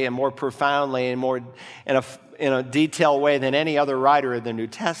clearly and more profoundly and more in a detailed way than any other writer of the New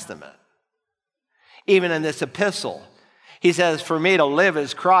Testament. Even in this epistle, he says, for me to live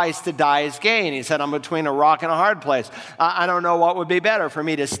is Christ, to die is gain. He said, I'm between a rock and a hard place. I don't know what would be better, for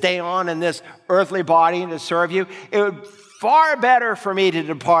me to stay on in this earthly body and to serve you. It would be far better for me to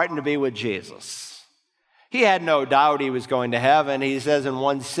depart and to be with Jesus. He had no doubt he was going to heaven. He says in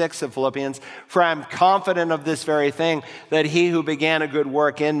 1:6 of Philippians, for I'm confident of this very thing, that he who began a good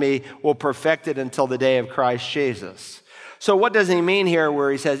work in me will perfect it until the day of Christ Jesus. So what does he mean here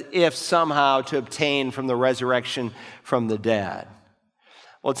where he says, if somehow to obtain from the resurrection from the dead?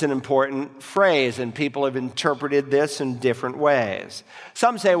 Well, it's an important phrase, and people have interpreted this in different ways.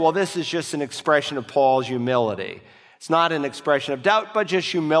 Some say, well, this is just an expression of Paul's humility. It's not an expression of doubt, but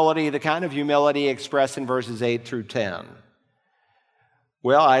just humility, the kind of humility expressed in verses 8 through 10.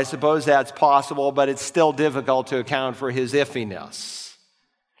 Well, I suppose that's possible, but it's still difficult to account for his iffiness.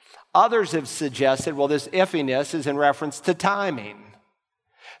 Others have suggested, well, this iffiness is in reference to timing.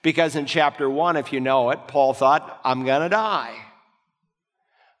 Because in chapter 1, if you know it, Paul thought, I'm going to die.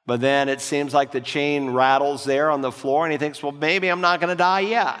 But then it seems like the chain rattles there on the floor, and he thinks, well, maybe I'm not going to die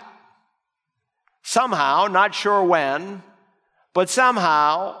yet. Somehow, not sure when, but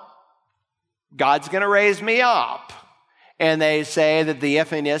somehow, God's going to raise me up. And they say that the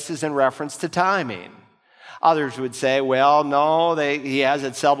iffiness is in reference to timing. Others would say, well, no, he has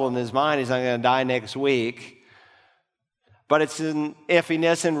it settled in his mind. He's not going to die next week. But it's an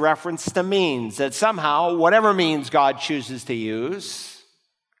iffiness in reference to means, that somehow, whatever means God chooses to use,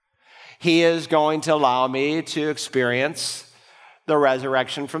 he is going to allow me to experience the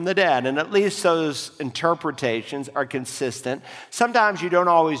resurrection from the dead. And at least those interpretations are consistent. Sometimes you don't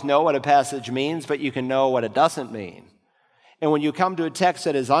always know what a passage means, but you can know what it doesn't mean. And when you come to a text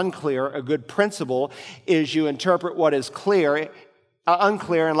that is unclear, a good principle is you interpret what is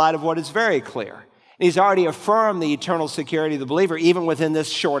unclear in light of what is very clear. And he's already affirmed the eternal security of the believer, even within this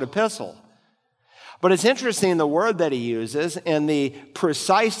short epistle. But it's interesting the word that he uses, and the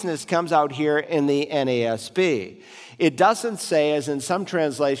preciseness comes out here in the NASB. It doesn't say, as in some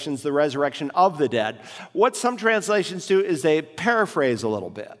translations, the resurrection of the dead. What some translations do is they paraphrase a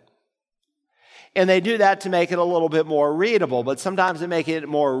little bit. And they do that to make it a little bit more readable. But sometimes to make it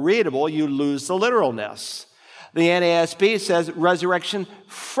more readable, you lose the literalness. The NASB says resurrection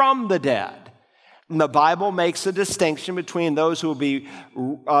from the dead. And the Bible makes a distinction between those who will be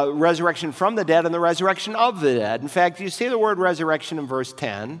resurrection from the dead and the resurrection of the dead. In fact, you see the word resurrection in verse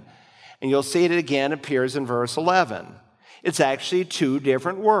 10, and you'll see it again appears in verse 11. It's actually two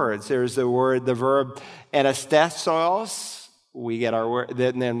different words. There's the verb anastasos. We get our word,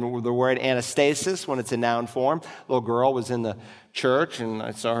 and then the word anastasis when it's in noun form. A little girl was in the church, and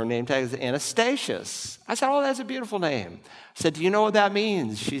I saw her name tag as Anastasius. I said, oh, that's a beautiful name. I said, do you know what that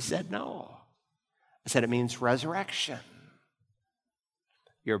means? She said, no. I said, it means resurrection.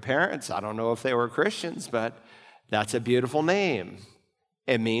 Your parents, I don't know if they were Christians, but That's a beautiful name.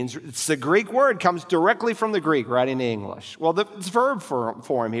 It means, it's the Greek word, comes directly from the Greek, right into English. Well, it's verb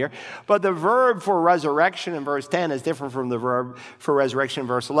form here, but the verb for resurrection in verse 10 is different from the verb for resurrection in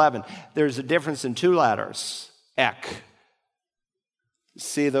verse 11. There's a difference in two letters, ek.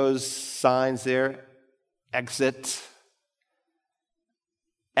 See those signs there? Exit.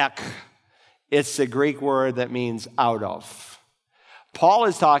 Ek. It's the Greek word that means out of. Paul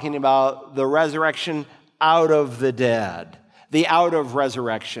is talking about the resurrection out of the dead, the out of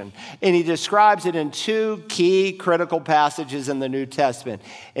resurrection. And he describes it in two key critical passages in the New Testament,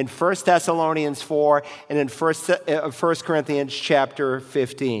 in 1 Thessalonians 4 and in 1 Corinthians chapter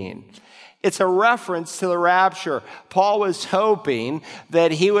 15. It's a reference to the rapture. Paul was hoping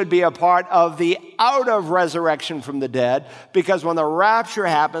that he would be a part of the out of resurrection from the dead, because when the rapture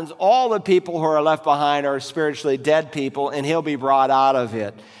happens, all the people who are left behind are spiritually dead people, and he'll be brought out of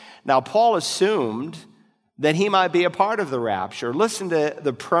it. Now, Paul assumed that he might be a part of the rapture. Listen to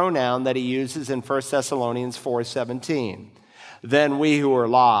the pronoun that he uses in 1 Thessalonians 4:17. Then we who are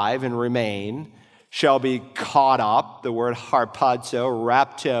alive and remain shall be caught up, the word harpazo,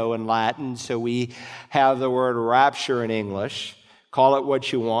 rapto in Latin, so we have the word rapture in English. Call it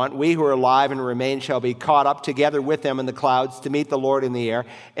what you want. We who are alive and remain shall be caught up together with them in the clouds to meet the Lord in the air,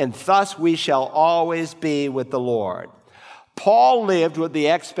 and thus we shall always be with the Lord. Paul lived with the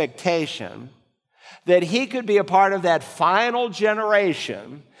expectation that he could be a part of that final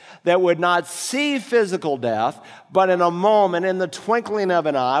generation that would not see physical death, but in a moment, in the twinkling of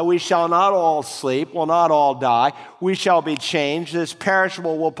an eye, we shall not all sleep, will not all die, we shall be changed. This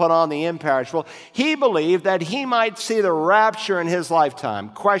perishable will put on the imperishable. He believed that he might see the rapture in his lifetime.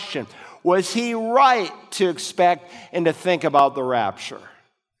 Question, was he right to expect and to think about the rapture?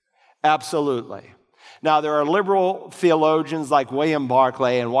 Absolutely. Now, there are liberal theologians like William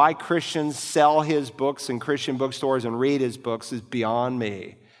Barclay, and why Christians sell his books in Christian bookstores and read his books is beyond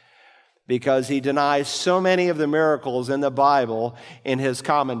me, because he denies so many of the miracles in the Bible in his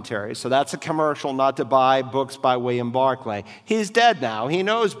commentary. So that's a commercial not to buy books by William Barclay. He's dead now. He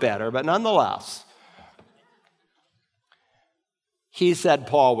knows better, but nonetheless, he said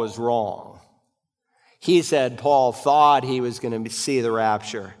Paul was wrong. He said Paul thought he was going to see the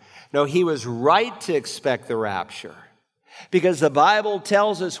rapture. No, he was right to expect the rapture, because the Bible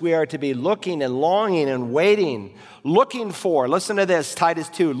tells us we are to be looking and longing and waiting, looking for, listen to this, Titus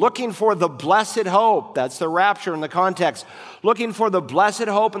 2, looking for the blessed hope. That's the rapture in the context. Looking for the blessed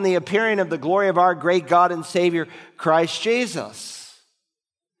hope and the appearing of the glory of our great God and Savior, Christ Jesus.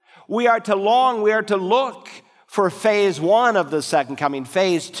 We are to long, we are to look for phase 1 of the second coming.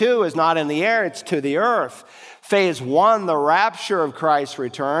 Phase 2 is not in the air, it's to the earth. Phase 1, the rapture of Christ's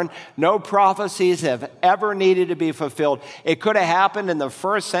return, no prophecies have ever needed to be fulfilled. It could have happened in the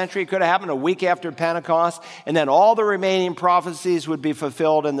first century, it could have happened a week after Pentecost, and then all the remaining prophecies would be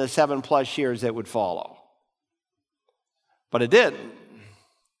fulfilled in the 7+ years that would follow. But it didn't,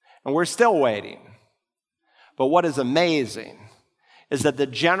 and we're still waiting. But what is amazing is that the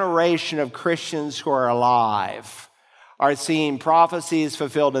generation of Christians who are alive are seeing prophecies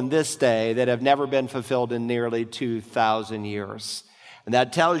fulfilled in this day that have never been fulfilled in nearly 2,000 years. And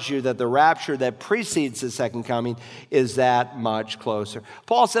that tells you that the rapture that precedes the second coming is that much closer.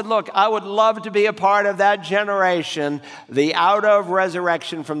 Paul said, look, I would love to be a part of that generation, the out of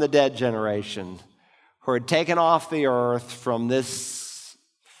resurrection from the dead generation, who are taken off the earth from this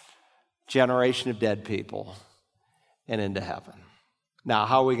generation of dead people and into heaven. Now,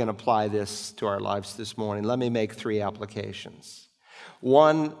 how are we going to apply this to our lives this morning? Let me make 3 applications.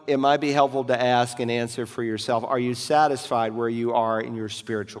 One, it might be helpful to ask and answer for yourself, are you satisfied where you are in your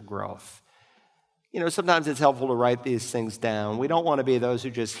spiritual growth? You know, sometimes it's helpful to write these things down. We don't want to be those who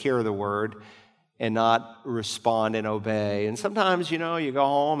just hear the word and not respond and obey. And sometimes, you know, you go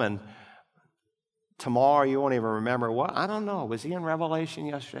home and tomorrow you won't even remember. What? I don't know. Was he in Revelation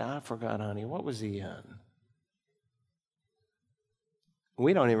yesterday? I forgot, honey. What was he in?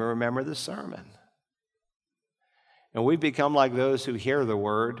 We don't even remember the sermon. And we've become like those who hear the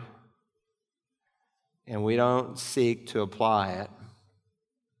word and we don't seek to apply it.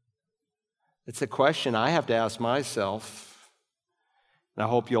 It's a question I have to ask myself, and I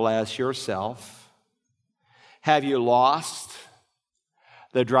hope you'll ask yourself. Have you lost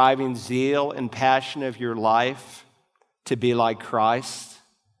the driving zeal and passion of your life to be like Christ?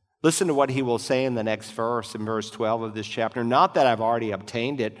 Listen to what he will say in the next verse, in verse 12 of this chapter. Not that I've already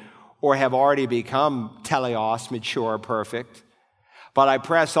obtained it or have already become teleos, mature, perfect, but I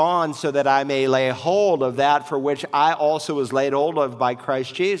press on so that I may lay hold of that for which I also was laid hold of by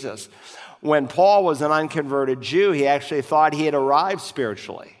Christ Jesus. When Paul was an unconverted Jew, he actually thought he had arrived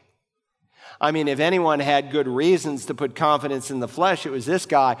spiritually. I mean, if anyone had good reasons to put confidence in the flesh, it was this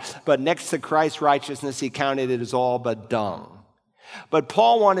guy. But next to Christ's righteousness, he counted it as all but dung. But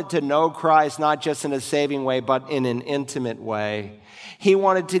Paul wanted to know Christ not just in a saving way, but in an intimate way. He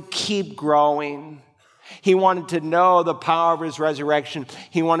wanted to keep growing. He wanted to know the power of his resurrection.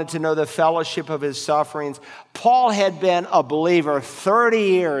 He wanted to know the fellowship of his sufferings. Paul had been a believer 30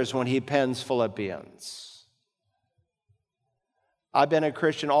 years when he pens Philippians. I've been a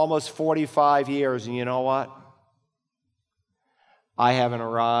Christian almost 45 years, and you know what? I haven't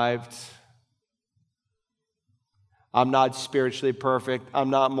arrived. I'm not spiritually perfect. I'm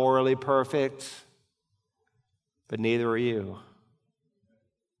not morally perfect. But neither are you.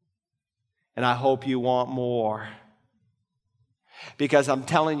 And I hope you want more. Because I'm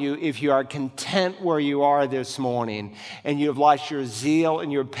telling you, if you are content where you are this morning and you've lost your zeal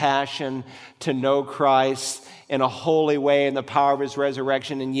and your passion to know Christ in a holy way in the power of his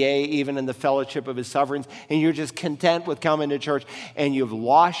resurrection, and yea, even in the fellowship of his sufferings, and you're just content with coming to church and you've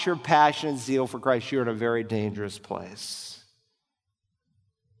lost your passion and zeal for Christ, you're in a very dangerous place.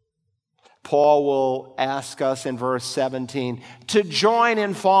 Paul will ask us in verse 17 to join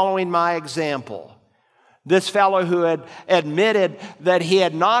in following my example. This fellow who had admitted that he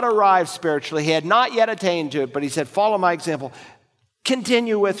had not arrived spiritually, he had not yet attained to it, but he said, follow my example.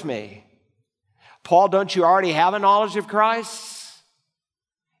 Continue with me. Paul, don't you already have a knowledge of Christ?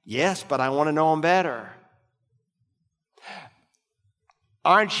 Yes, but I want to know him better.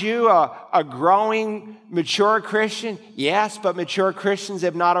 Aren't you a growing, mature Christian? Yes, but mature Christians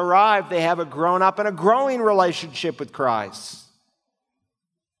have not arrived. They have a grown up and a growing relationship with Christ.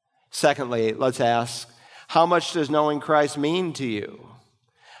 Secondly, let's ask, how much does knowing Christ mean to you?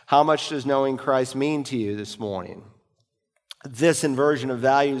 How much does knowing Christ mean to you this morning? This inversion of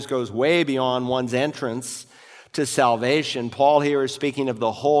values goes way beyond one's entrance to salvation. Paul here is speaking of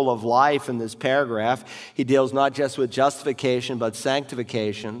the whole of life in this paragraph. He deals not just with justification, but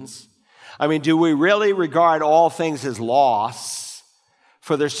sanctifications. I mean, do we really regard all things as loss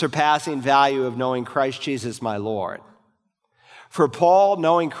for the surpassing value of knowing Christ Jesus, my Lord? For Paul,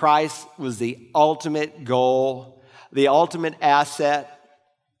 knowing Christ was the ultimate goal, the ultimate asset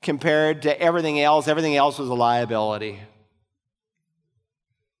compared to everything else. Everything else was a liability.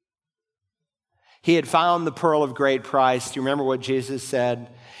 He had found the pearl of great price. Do you remember what Jesus said?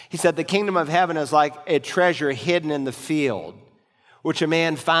 He said, the kingdom of heaven is like a treasure hidden in the field, which a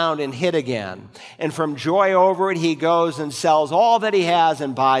man found and hid again. And from joy over it, he goes and sells all that he has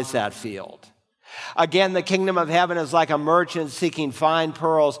and buys that field. Again, the kingdom of heaven is like a merchant seeking fine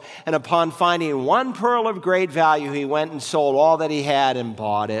pearls. And upon finding one pearl of great value, he went and sold all that he had and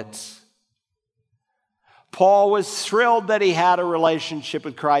bought it. Paul was thrilled that he had a relationship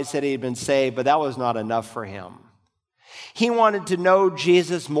with Christ, that he had been saved, but that was not enough for him. He wanted to know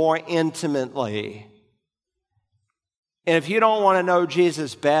Jesus more intimately. And if you don't want to know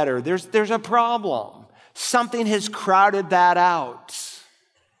Jesus better, there's a problem. Something has crowded that out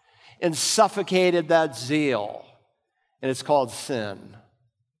and suffocated that zeal, and it's called sin.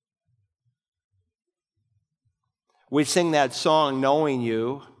 We sing that song, Knowing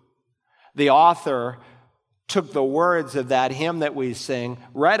You. The author took the words of that hymn that we sing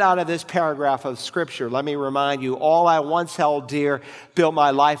right out of this paragraph of Scripture. Let me remind you, all I once held dear, built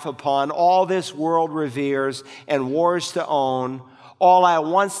my life upon, all this world reveres and wars to own. All I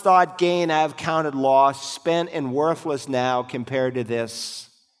once thought gain, I have counted loss, spent and worthless now compared to this.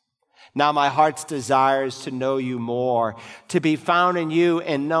 Now my heart's desire is to know you more, to be found in you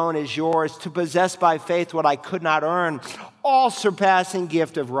and known as yours, to possess by faith what I could not earn, all surpassing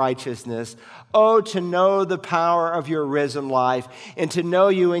gift of righteousness. Oh, to know the power of your risen life and to know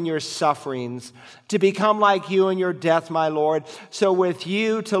you in your sufferings, to become like you in your death, my Lord. So with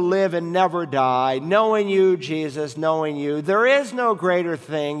you to live and never die, knowing you, Jesus, knowing you. There is no greater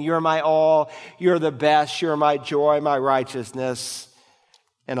thing. You're my all. You're the best. You're my joy, my righteousness.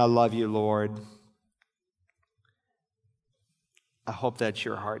 And I love you, Lord. I hope that's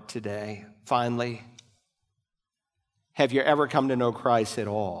your heart today. Finally, have you ever come to know Christ at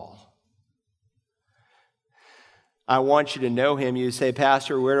all? I want you to know him. You say,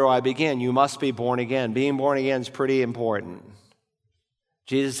 Pastor, where do I begin? You must be born again. Being born again is pretty important.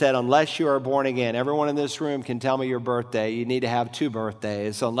 Jesus said, unless you are born again, everyone in this room can tell me your birthday. You need to have 2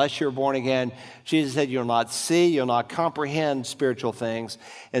 birthdays. So unless you're born again, Jesus said, you'll not see, you'll not comprehend spiritual things.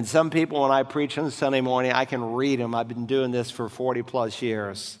 And some people, when I preach on Sunday morning, I can read them. I've been doing this for 40 plus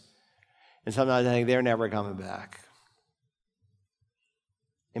years. And sometimes I think they're never coming back.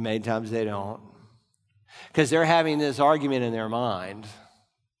 And many times they don't. Because they're having this argument in their mind.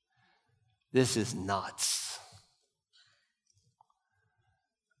 This is nuts.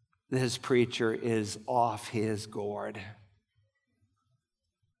 this preacher is off his gourd.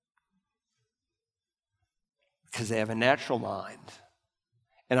 Because they have a natural mind,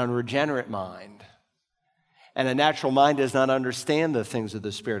 an unregenerate mind. And a natural mind does not understand the things of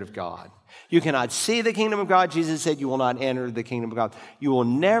the Spirit of God. You cannot see the kingdom of God. Jesus said you will not enter the kingdom of God. You will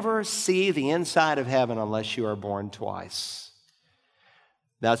never see the inside of heaven unless you are born twice.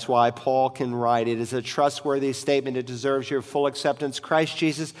 That's why Paul can write, it is a trustworthy statement. It deserves your full acceptance. Christ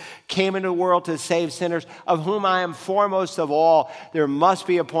Jesus came into the world to save sinners, of whom I am foremost of all. There must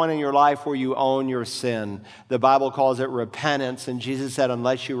be a point in your life where you own your sin. The Bible calls it repentance, and Jesus said,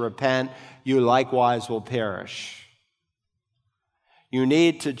 unless you repent, you likewise will perish. You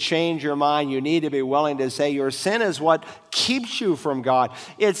need to change your mind. You need to be willing to say your sin is what keeps you from God.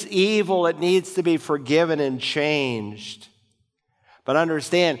 It's evil. It needs to be forgiven and changed. But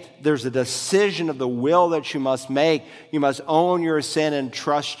understand, there's a decision of the will that you must make. You must own your sin and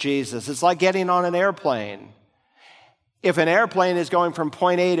trust Jesus. It's like getting on an airplane. If an airplane is going from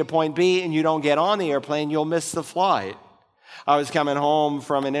point A to point B and you don't get on the airplane, you'll miss the flight. I was coming home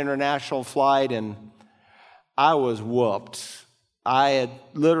from an international flight and I was whooped. I had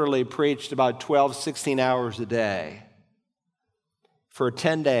literally preached about 12, 16 hours a day for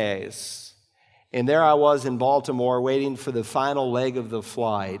 10 days. And there I was in Baltimore waiting for the final leg of the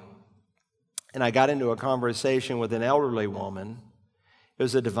flight. And I got into a conversation with an elderly woman. It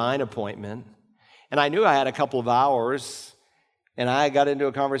was a divine appointment. And I knew I had a couple of hours. And I got into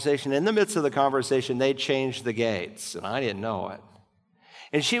a conversation. In the midst of the conversation, they changed the gates. And I didn't know it.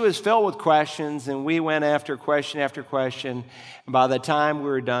 And she was filled with questions. And we went after question after question. And by the time we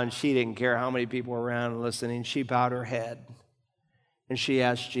were done, she didn't care how many people were around listening. She bowed her head. And she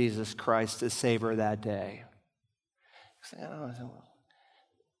asked Jesus Christ to save her that day. I said, well,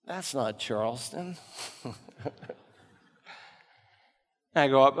 that's not Charleston. I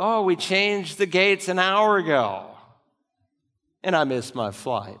go up, oh, we changed the gates an hour ago. And I missed my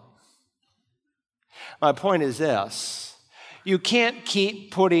flight. My point is this. You can't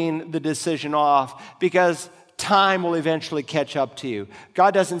keep putting the decision off because time will eventually catch up to you.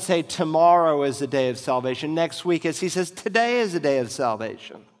 God doesn't say tomorrow is the day of salvation. Next week is, he says today is the day of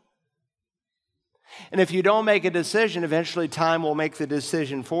salvation. And if you don't make a decision, eventually time will make the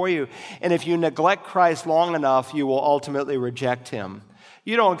decision for you. And if you neglect Christ long enough, you will ultimately reject him.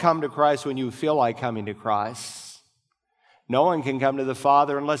 You don't come to Christ when you feel like coming to Christ. No one can come to the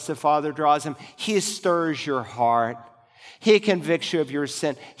Father unless the Father draws him. He stirs your heart. He convicts you of your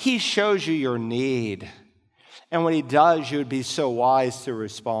sin. He shows you your need. And when he does, you would be so wise to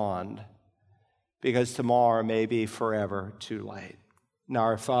respond, because tomorrow may be forever too late. Now,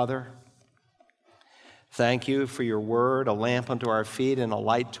 our Father, thank you for your word, a lamp unto our feet and a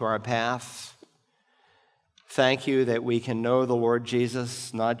light to our path. Thank you that we can know the Lord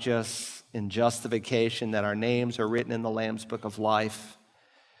Jesus, not just in justification, that our names are written in the Lamb's Book of Life,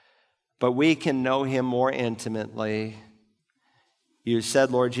 but we can know him more intimately. You said,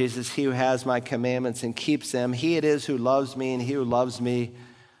 Lord Jesus, he who has my commandments and keeps them, he it is who loves me, and he who loves me,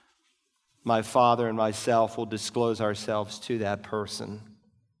 my Father and myself, will disclose ourselves to that person.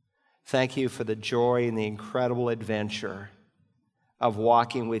 Thank you for the joy and the incredible adventure of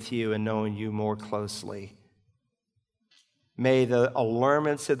walking with you and knowing you more closely. May the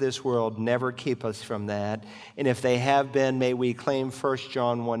allurements of this world never keep us from that. And if they have been, may we claim 1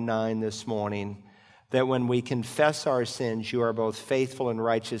 John 1:9 this morning, that when we confess our sins, you are both faithful and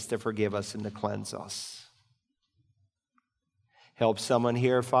righteous to forgive us and to cleanse us. Help someone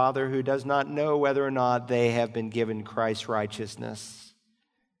here, Father, who does not know whether or not they have been given Christ's righteousness.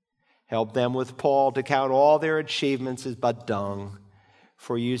 Help them with Paul to count all their achievements as but dung.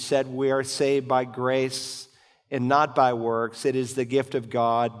 For you said we are saved by grace and not by works. It is the gift of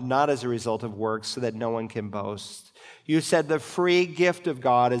God, not as a result of works, so that no one can boast. You said the free gift of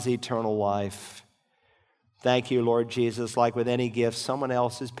God is eternal life. Thank you, Lord Jesus. Like with any gift, someone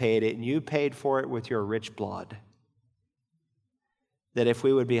else has paid it, and you paid for it with your rich blood. That if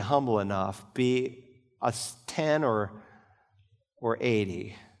we would be humble enough, be a 10 or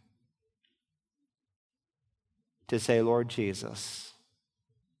 80, to say, Lord Jesus,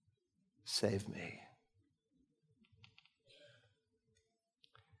 save me.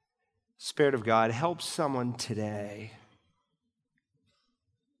 Spirit of God, help someone today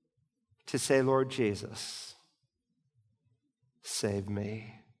to say, Lord Jesus, save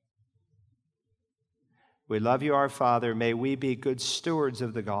me. We love you, our Father. May we be good stewards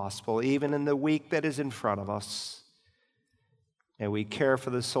of the gospel, even in the week that is in front of us. May we care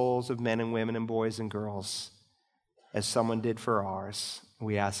for the souls of men and women and boys and girls as someone did for ours.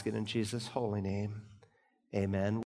 We ask it in Jesus' holy name. Amen.